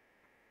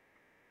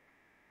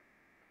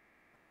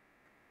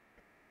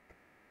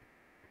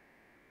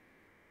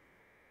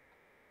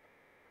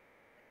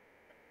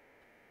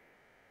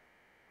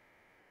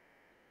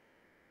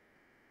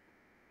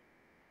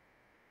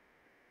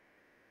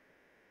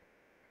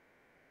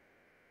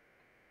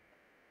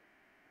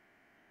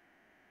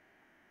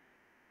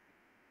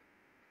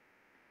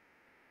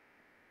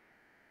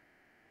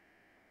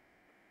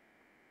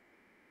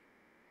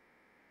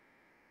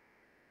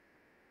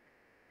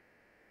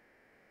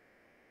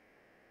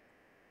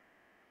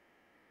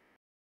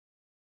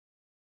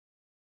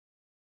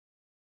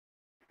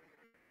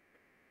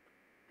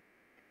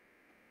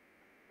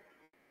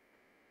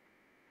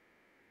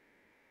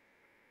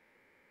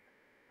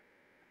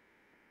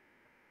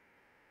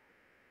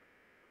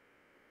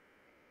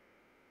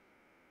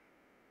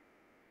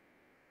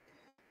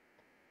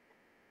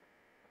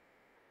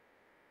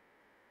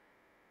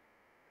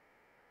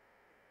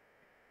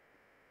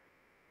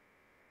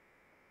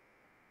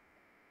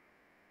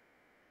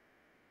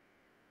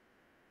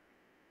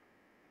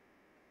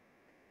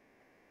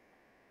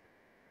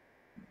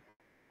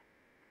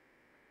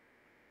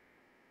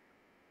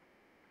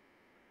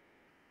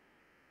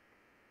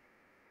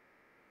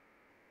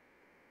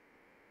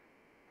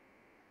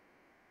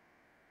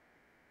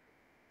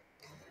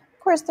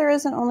 Of course, there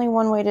isn't only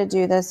one way to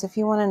do this. If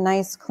you want a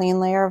nice clean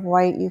layer of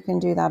white, you can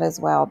do that as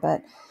well.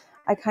 But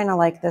I kind of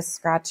like this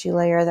scratchy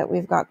layer that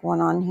we've got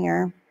going on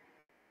here.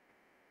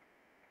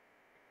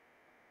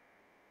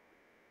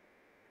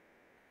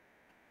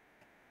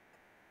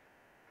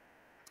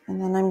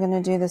 And then I'm going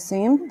to do the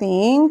same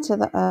thing to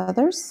the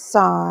other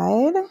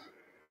side.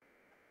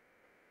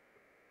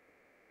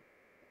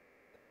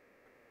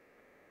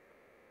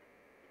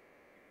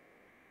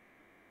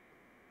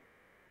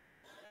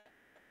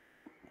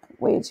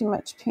 Way too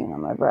much paint on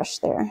my brush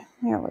there.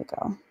 There we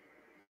go.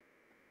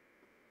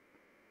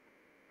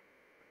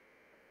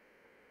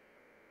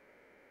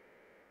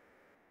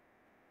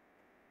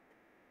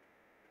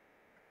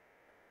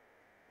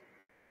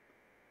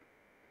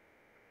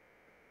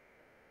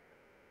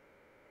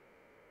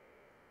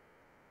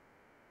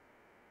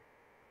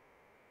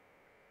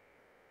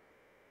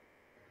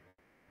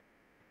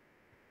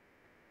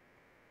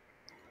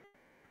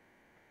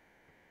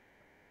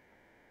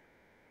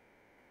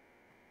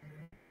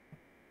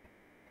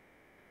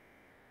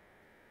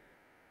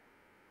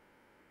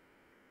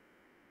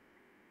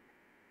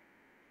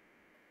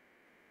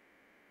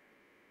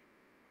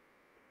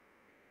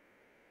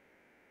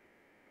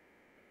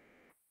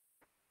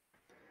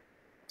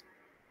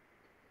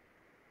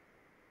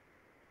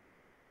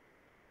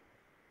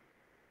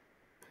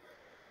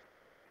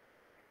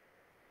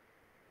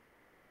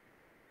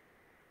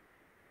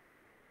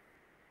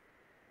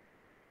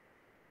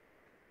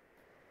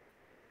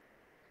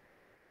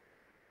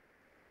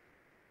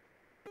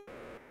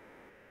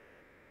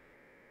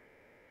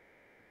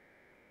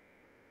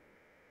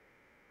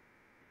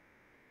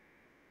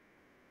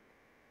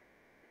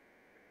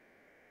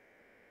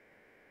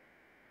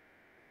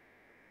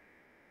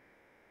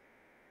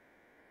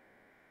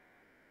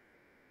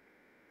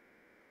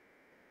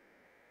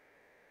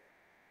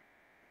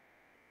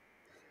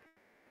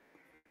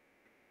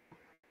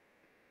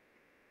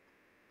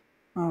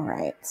 All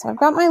right, so I've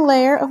got my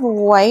layer of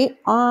white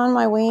on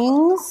my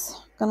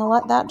wings. Gonna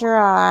let that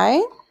dry.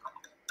 I'm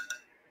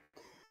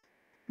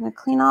gonna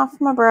clean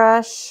off my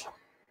brush.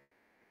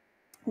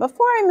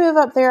 Before I move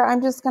up there,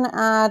 I'm just gonna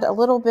add a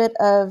little bit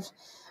of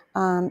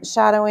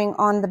shadowing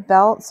on the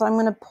belt. So I'm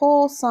gonna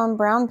pull some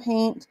brown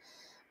paint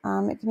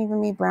It can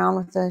even be brown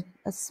with a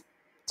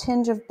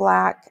tinge of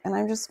black. And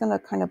I'm just going to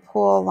kind of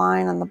pull a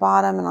line on the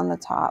bottom and on the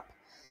top.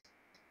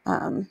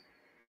 It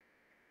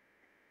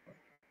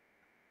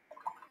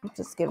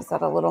just gives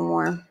that a little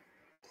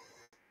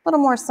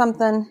more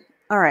something.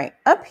 All right,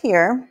 up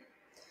here,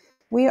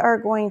 we are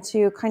going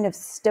to kind of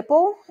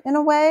stipple in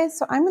a way.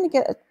 So I'm going to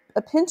get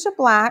a pinch of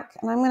black,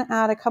 and I'm going to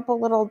add a couple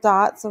little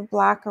dots of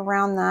black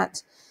around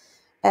that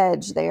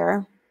edge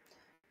there.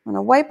 I'm going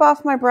to wipe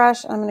off my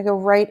brush. I'm going to go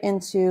right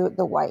into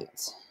the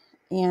white.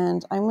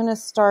 And I'm going to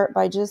start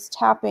by just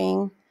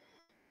tapping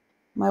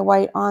my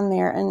white on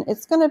there. And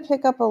it's going to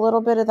pick up a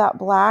little bit of that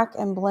black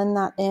and blend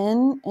that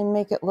in and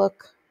make it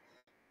look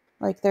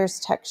like there's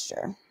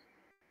texture.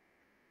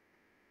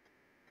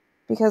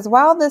 Because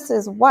while this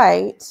is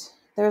white,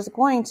 there's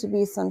going to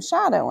be some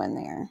shadow in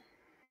there.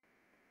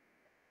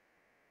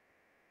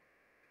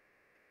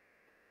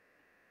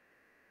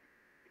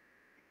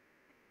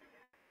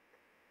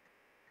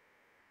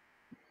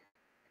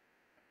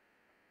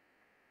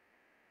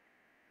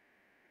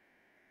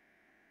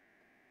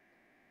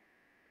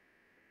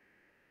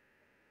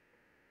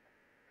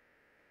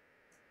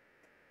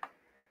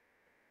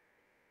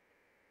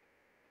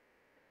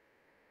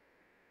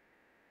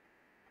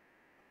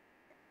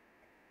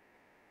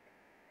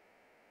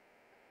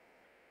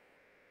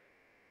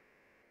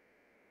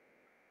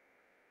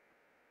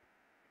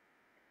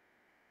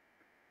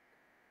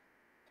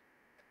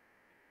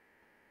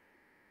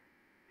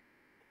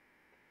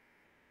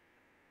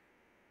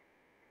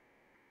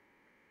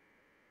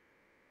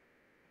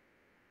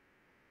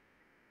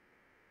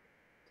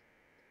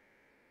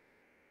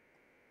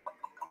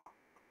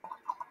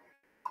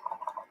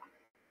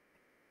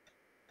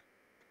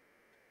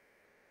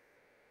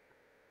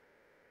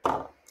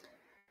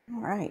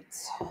 All right,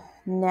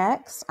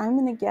 next I'm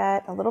going to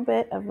get a little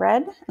bit of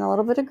red and a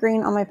little bit of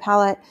green on my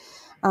palette.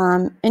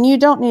 And you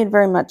don't need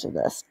very much of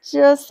this,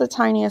 just the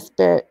tiniest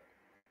bit.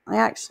 I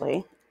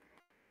actually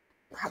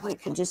probably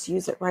could just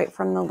use it right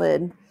from the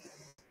lid,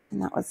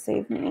 and that would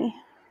save me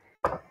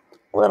a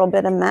little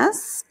bit of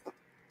mess.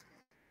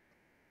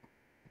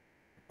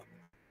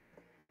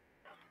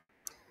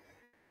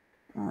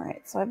 All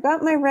right, so I've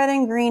got my red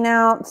and green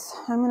out.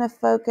 I'm going to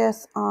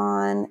focus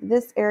on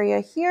this area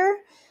here.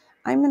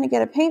 I'm going to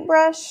get a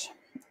paintbrush,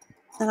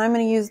 and I'm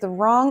going to use the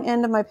wrong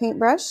end of my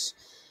paintbrush,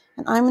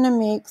 and I'm going to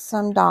make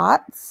some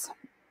dots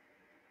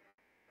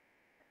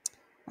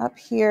up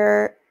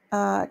here,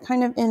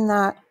 kind of in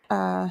that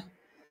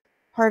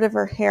part of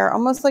her hair,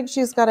 almost like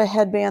she's got a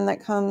headband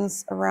that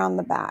comes around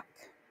the back.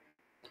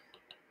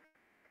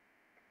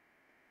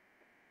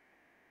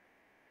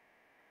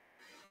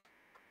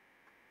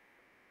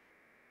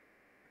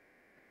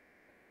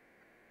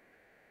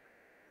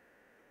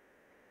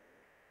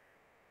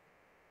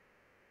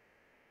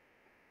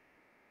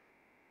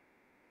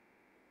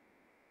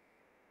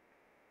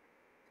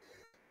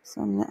 So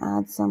I'm going to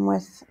add some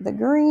with the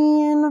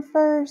green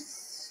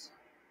first.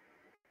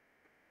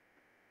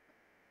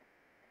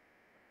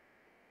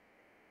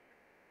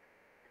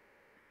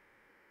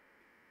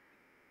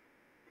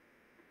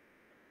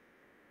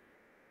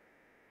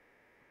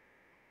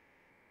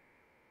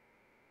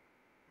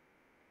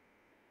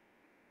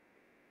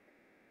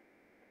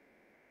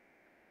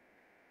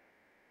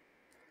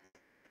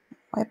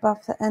 Wipe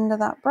off the end of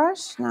that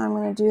brush. Now I'm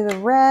going to do the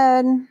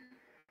red.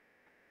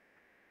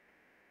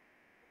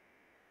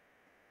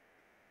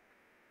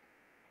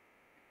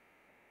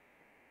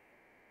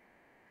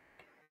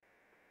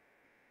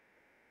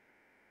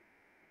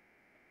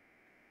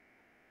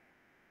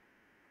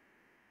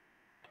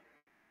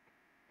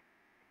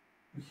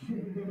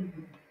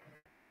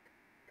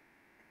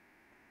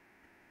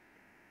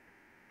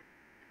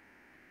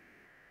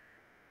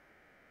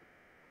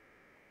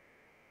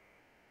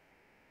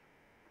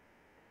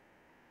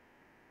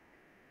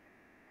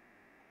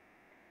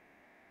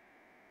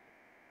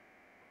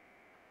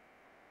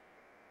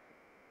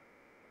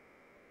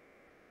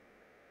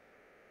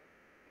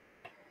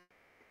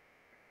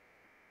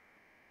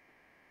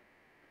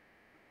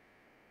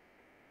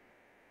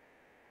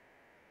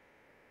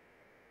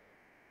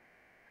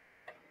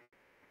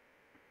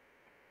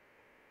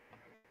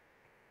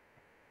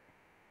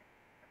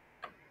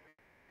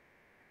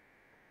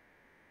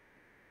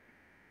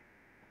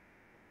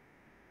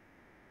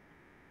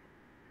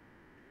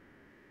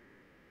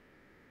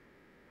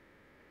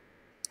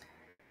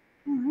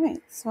 All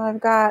right, so I've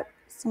got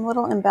some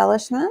little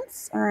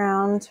embellishments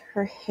around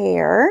her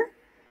hair.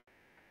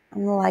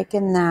 I'm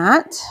liking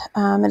that.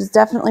 It is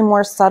definitely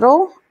more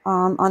subtle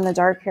on the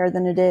dark hair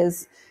than it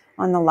is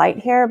on the light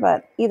hair,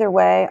 but either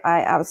way,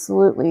 I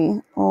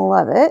absolutely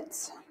love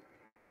it.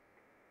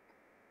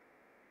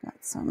 Got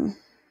some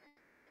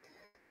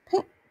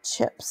paint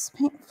chips,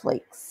 paint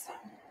flakes.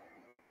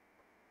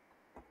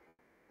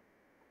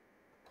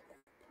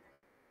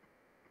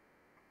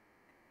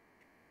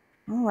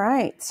 All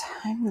right,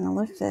 I'm going to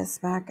lift this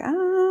back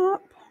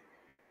up.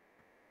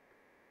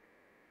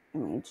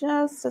 Give me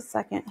just a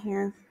second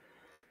here.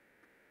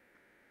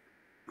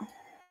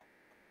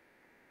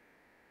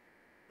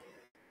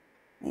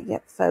 me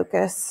get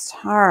focused.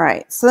 All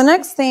right, so the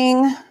next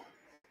thing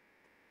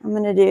I'm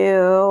going to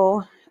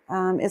do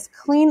is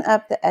clean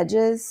up the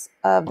edges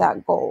of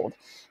that gold.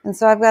 And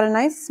so I've got a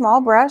nice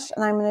small brush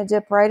and I'm going to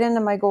dip right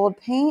into my gold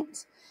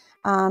paint.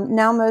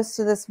 Now most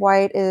of this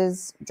white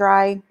is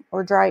dry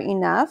or dry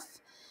enough.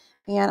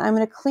 And I'm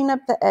going to clean up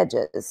the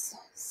edges.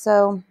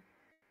 So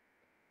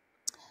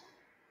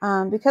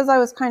because I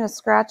was kind of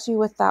scratchy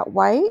with that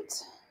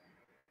white,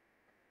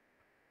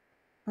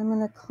 I'm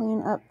going to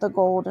clean up the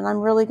gold and I'm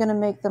really going to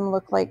make them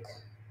look like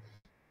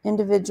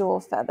individual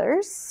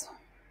feathers.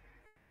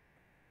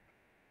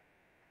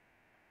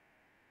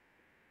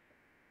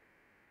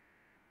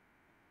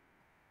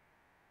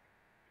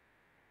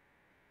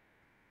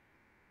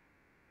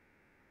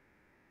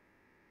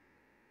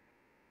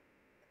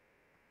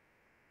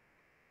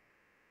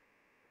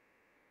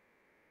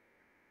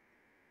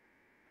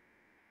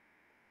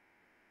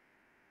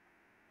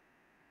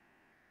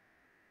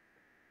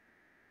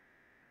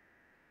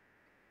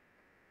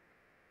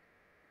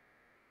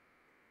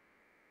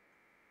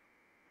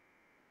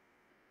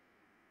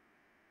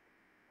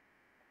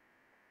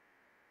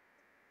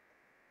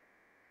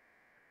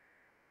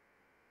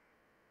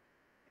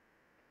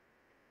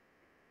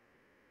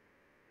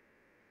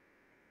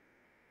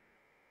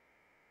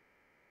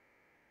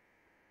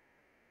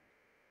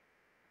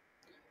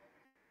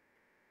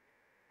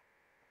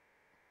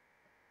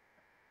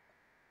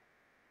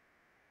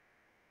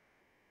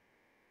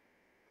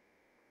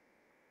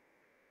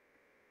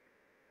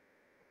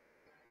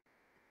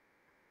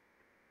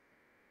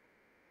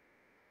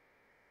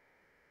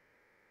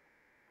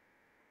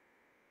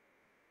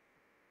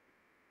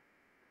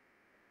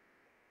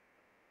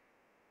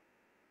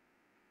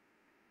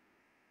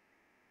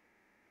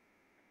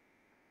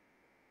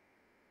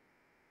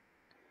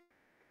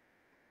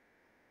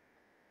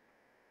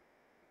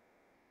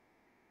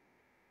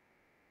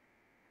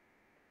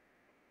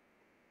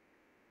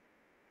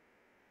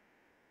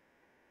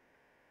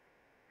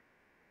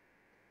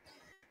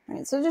 All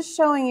right, so just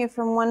showing you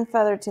from one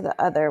feather to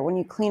the other, when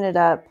you clean it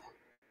up,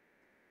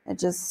 it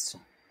just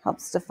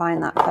helps define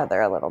that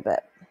feather a little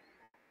bit.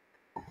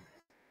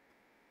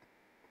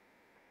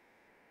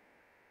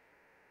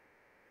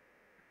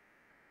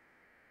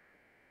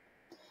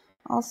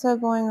 Also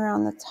going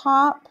around the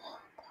top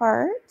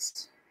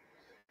part,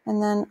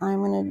 and then I'm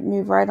going to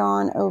move right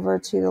on over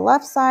to the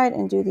left side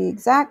and do the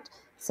exact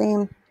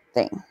same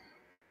thing.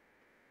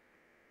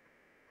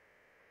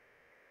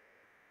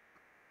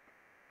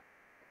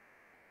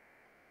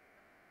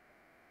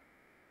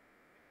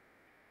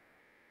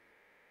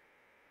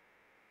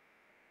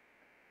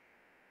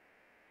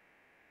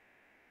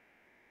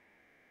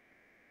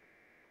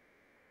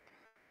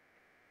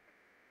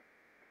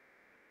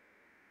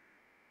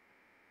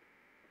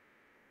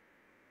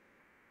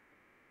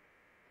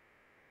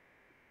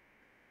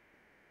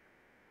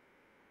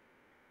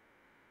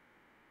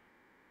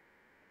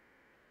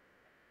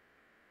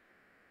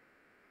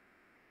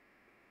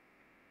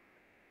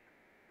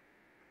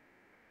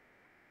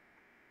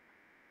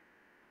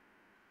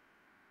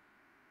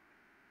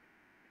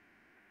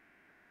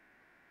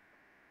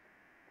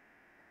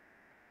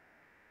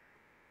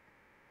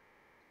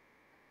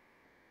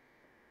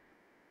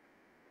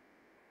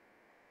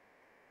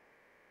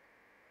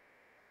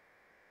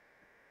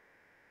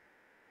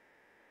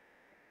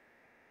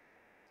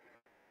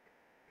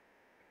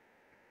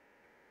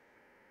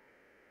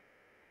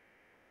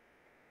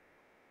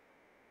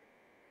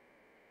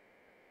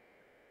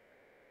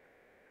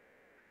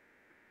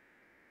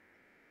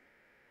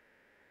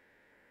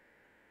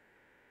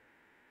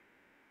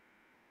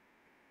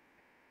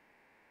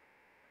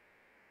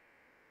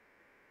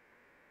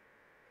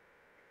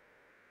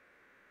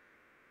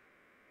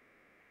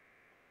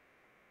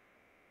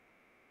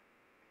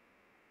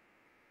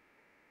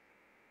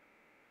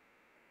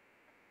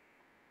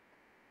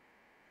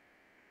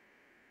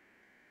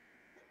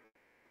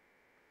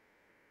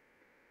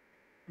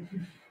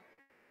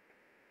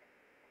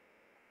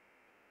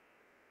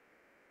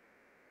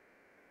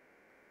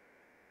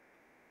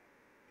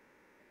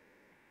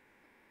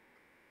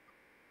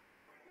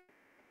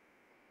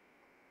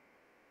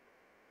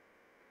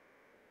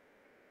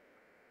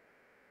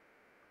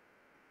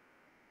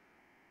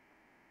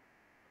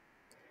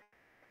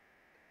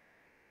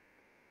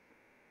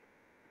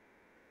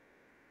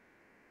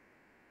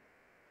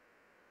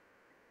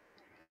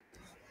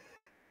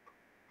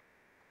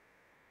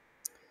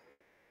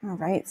 All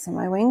right, so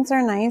my wings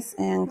are nice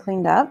and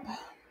cleaned up.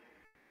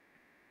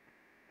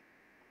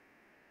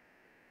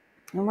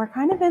 And we're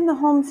kind of in the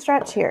home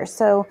stretch here.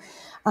 So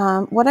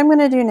what I'm going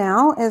to do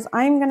now is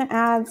I'm going to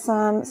add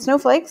some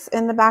snowflakes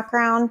in the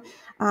background.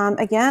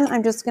 Again,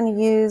 I'm just going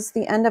to use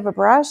the end of a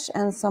brush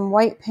and some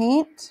white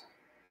paint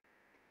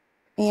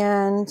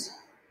and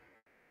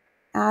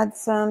add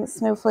some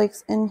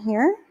snowflakes in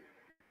here.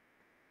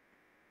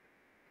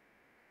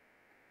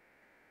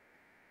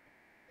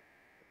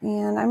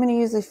 And I'm going to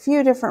use a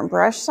few different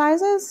brush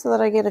sizes so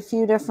that I get a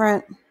few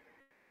different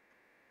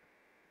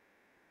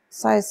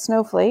size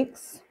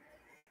snowflakes.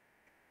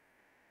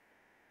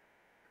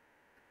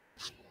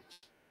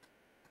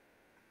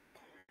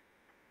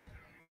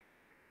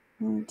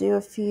 I'll do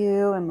a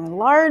few in my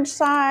large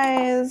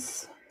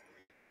size.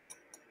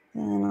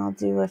 Then I'll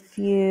do a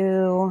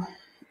few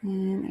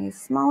in a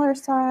smaller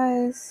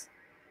size.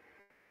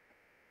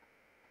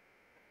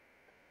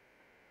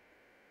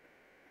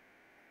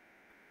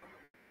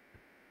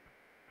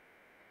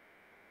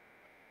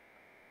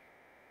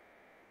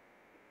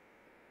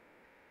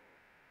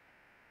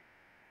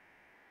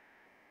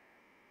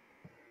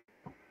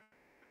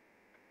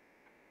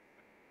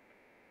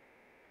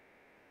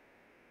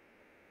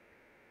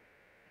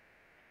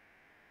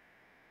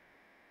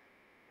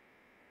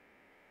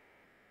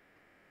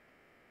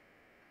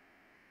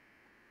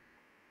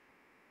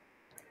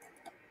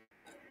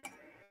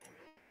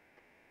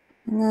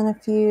 And then a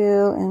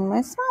few in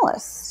my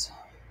smallest.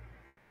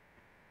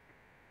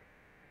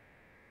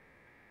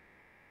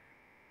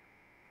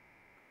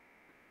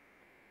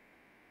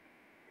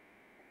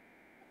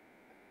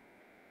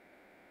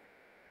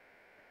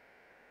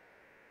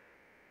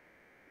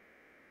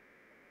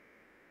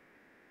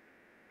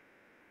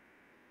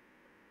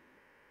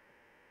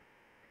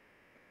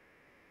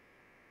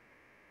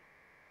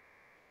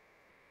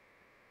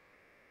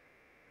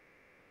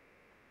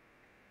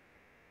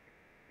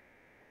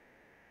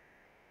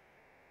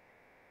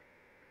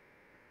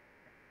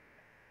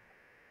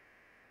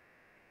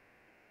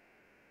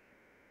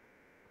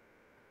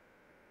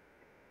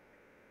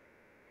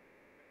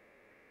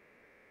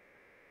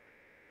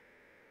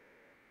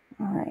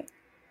 All right.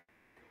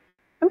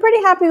 I'm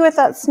pretty happy with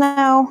that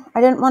snow.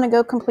 I didn't want to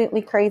go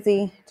completely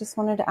crazy. Just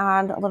wanted to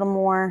add a little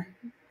more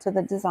to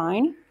the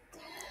design.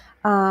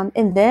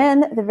 And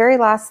then the very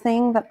last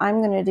thing that I'm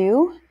going to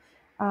do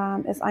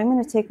is I'm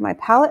going to take my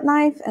palette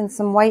knife and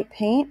some white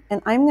paint,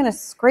 and I'm going to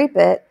scrape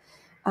it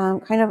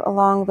kind of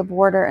along the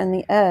border and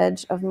the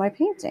edge of my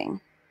painting.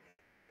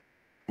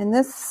 And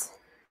this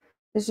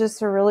is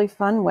just a really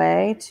fun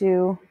way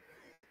to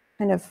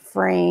kind of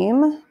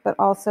frame, but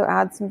also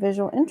add some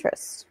visual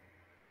interest.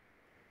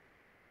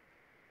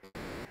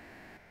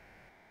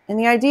 And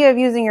the idea of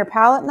using your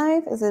palette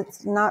knife is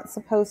it's not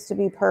supposed to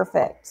be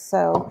perfect.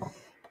 So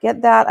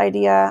get that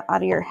idea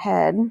out of your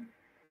head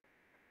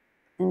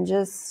and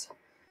just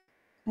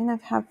kind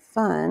of have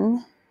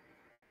fun.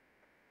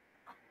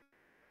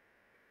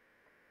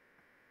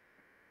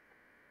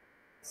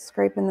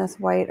 Scraping this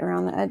white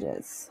around the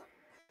edges.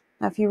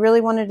 Now, if you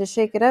really wanted to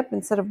shake it up,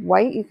 instead of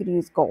white, you could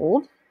use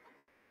gold.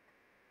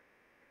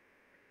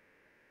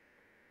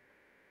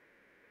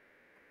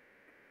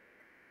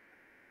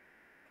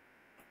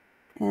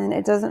 And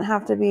it doesn't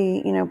have to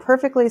be,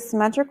 perfectly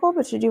symmetrical,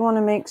 but you do want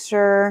to make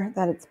sure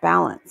that it's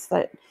balanced,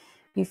 that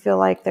you feel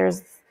like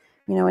there's,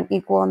 an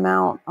equal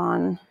amount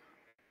on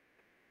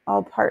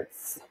all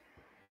parts.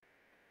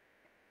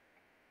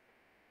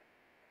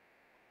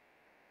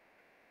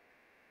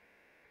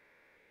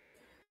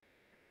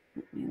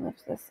 Let me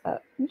lift this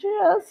up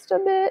just a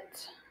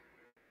bit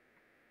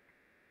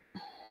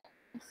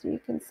so you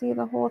can see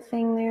the whole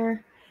thing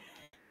there.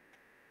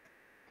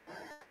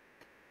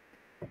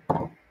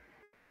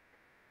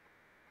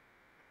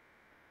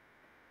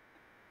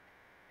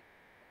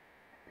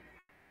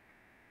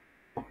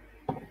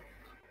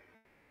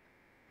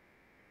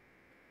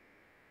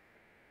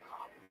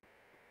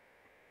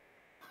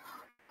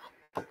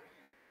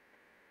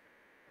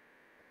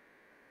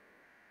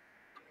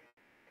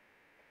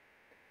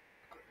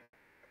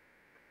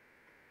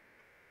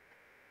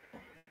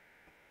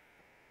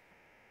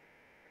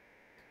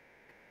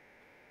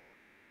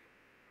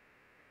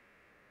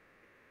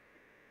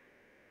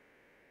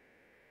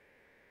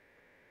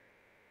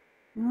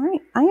 All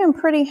right, I am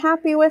pretty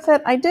happy with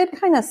it. I did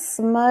kind of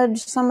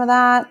smudge some of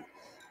that,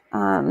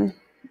 some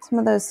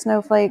of those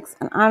snowflakes,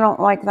 and I don't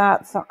like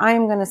that, so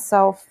I'm going to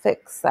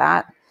self-fix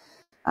that.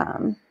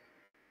 I'm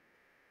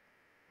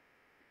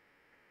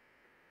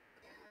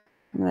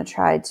going to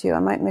try to. I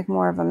might make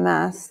more of a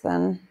mess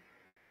than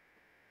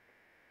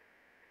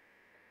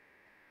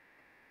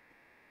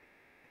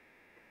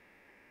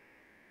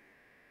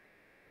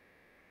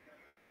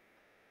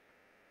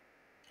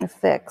a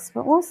fix,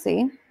 but we'll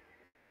see.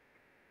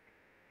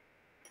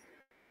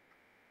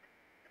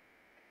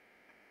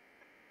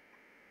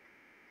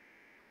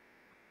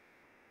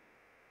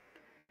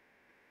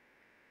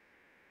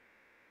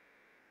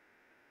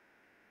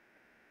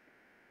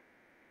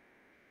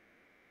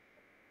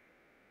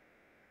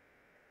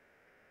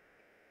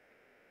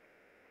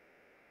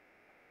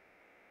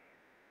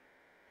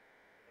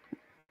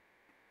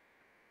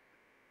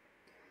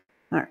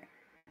 All right,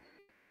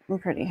 I'm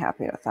pretty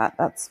happy with that.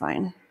 That's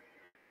fine.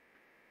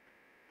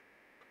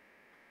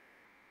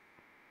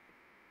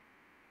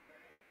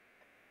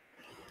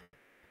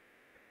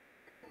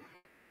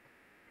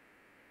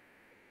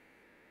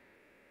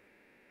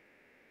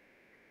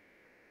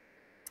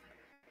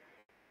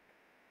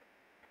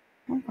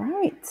 All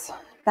right,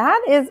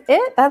 that is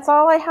it. That's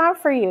all I have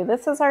for you.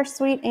 This is our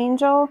sweet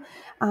angel.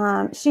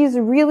 She's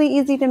really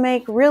easy to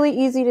make, really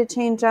easy to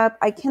change up.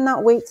 I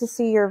cannot wait to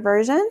see your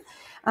version.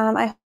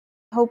 I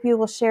hope you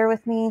will share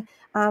with me.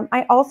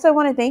 I also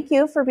want to thank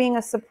you for being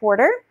a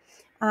supporter.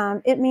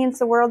 It means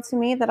the world to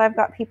me that I've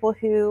got people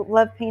who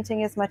love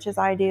painting as much as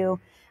I do.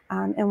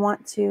 and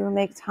want to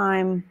make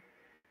time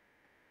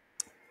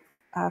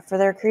for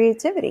their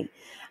creativity.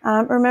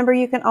 Remember,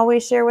 you can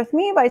always share with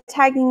me by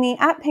tagging me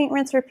at Paint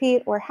Rinse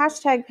Repeat or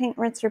hashtag Paint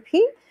Rinse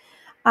Repeat.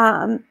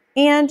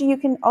 And you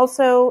can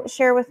also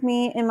share with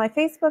me in my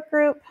Facebook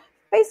group,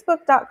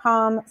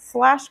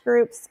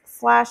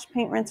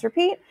 facebook.com/groups/Paint Rinse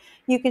Repeat.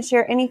 You can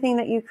share anything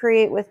that you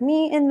create with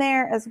me in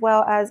there, as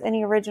well as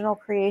any original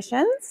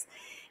creations.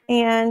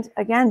 And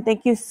again,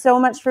 thank you so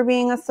much for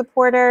being a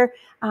supporter.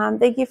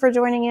 Thank you for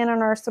joining in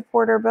on our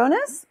supporter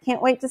bonus.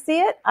 Can't wait to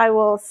see it. I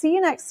will see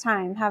you next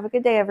time. Have a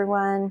good day,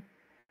 everyone.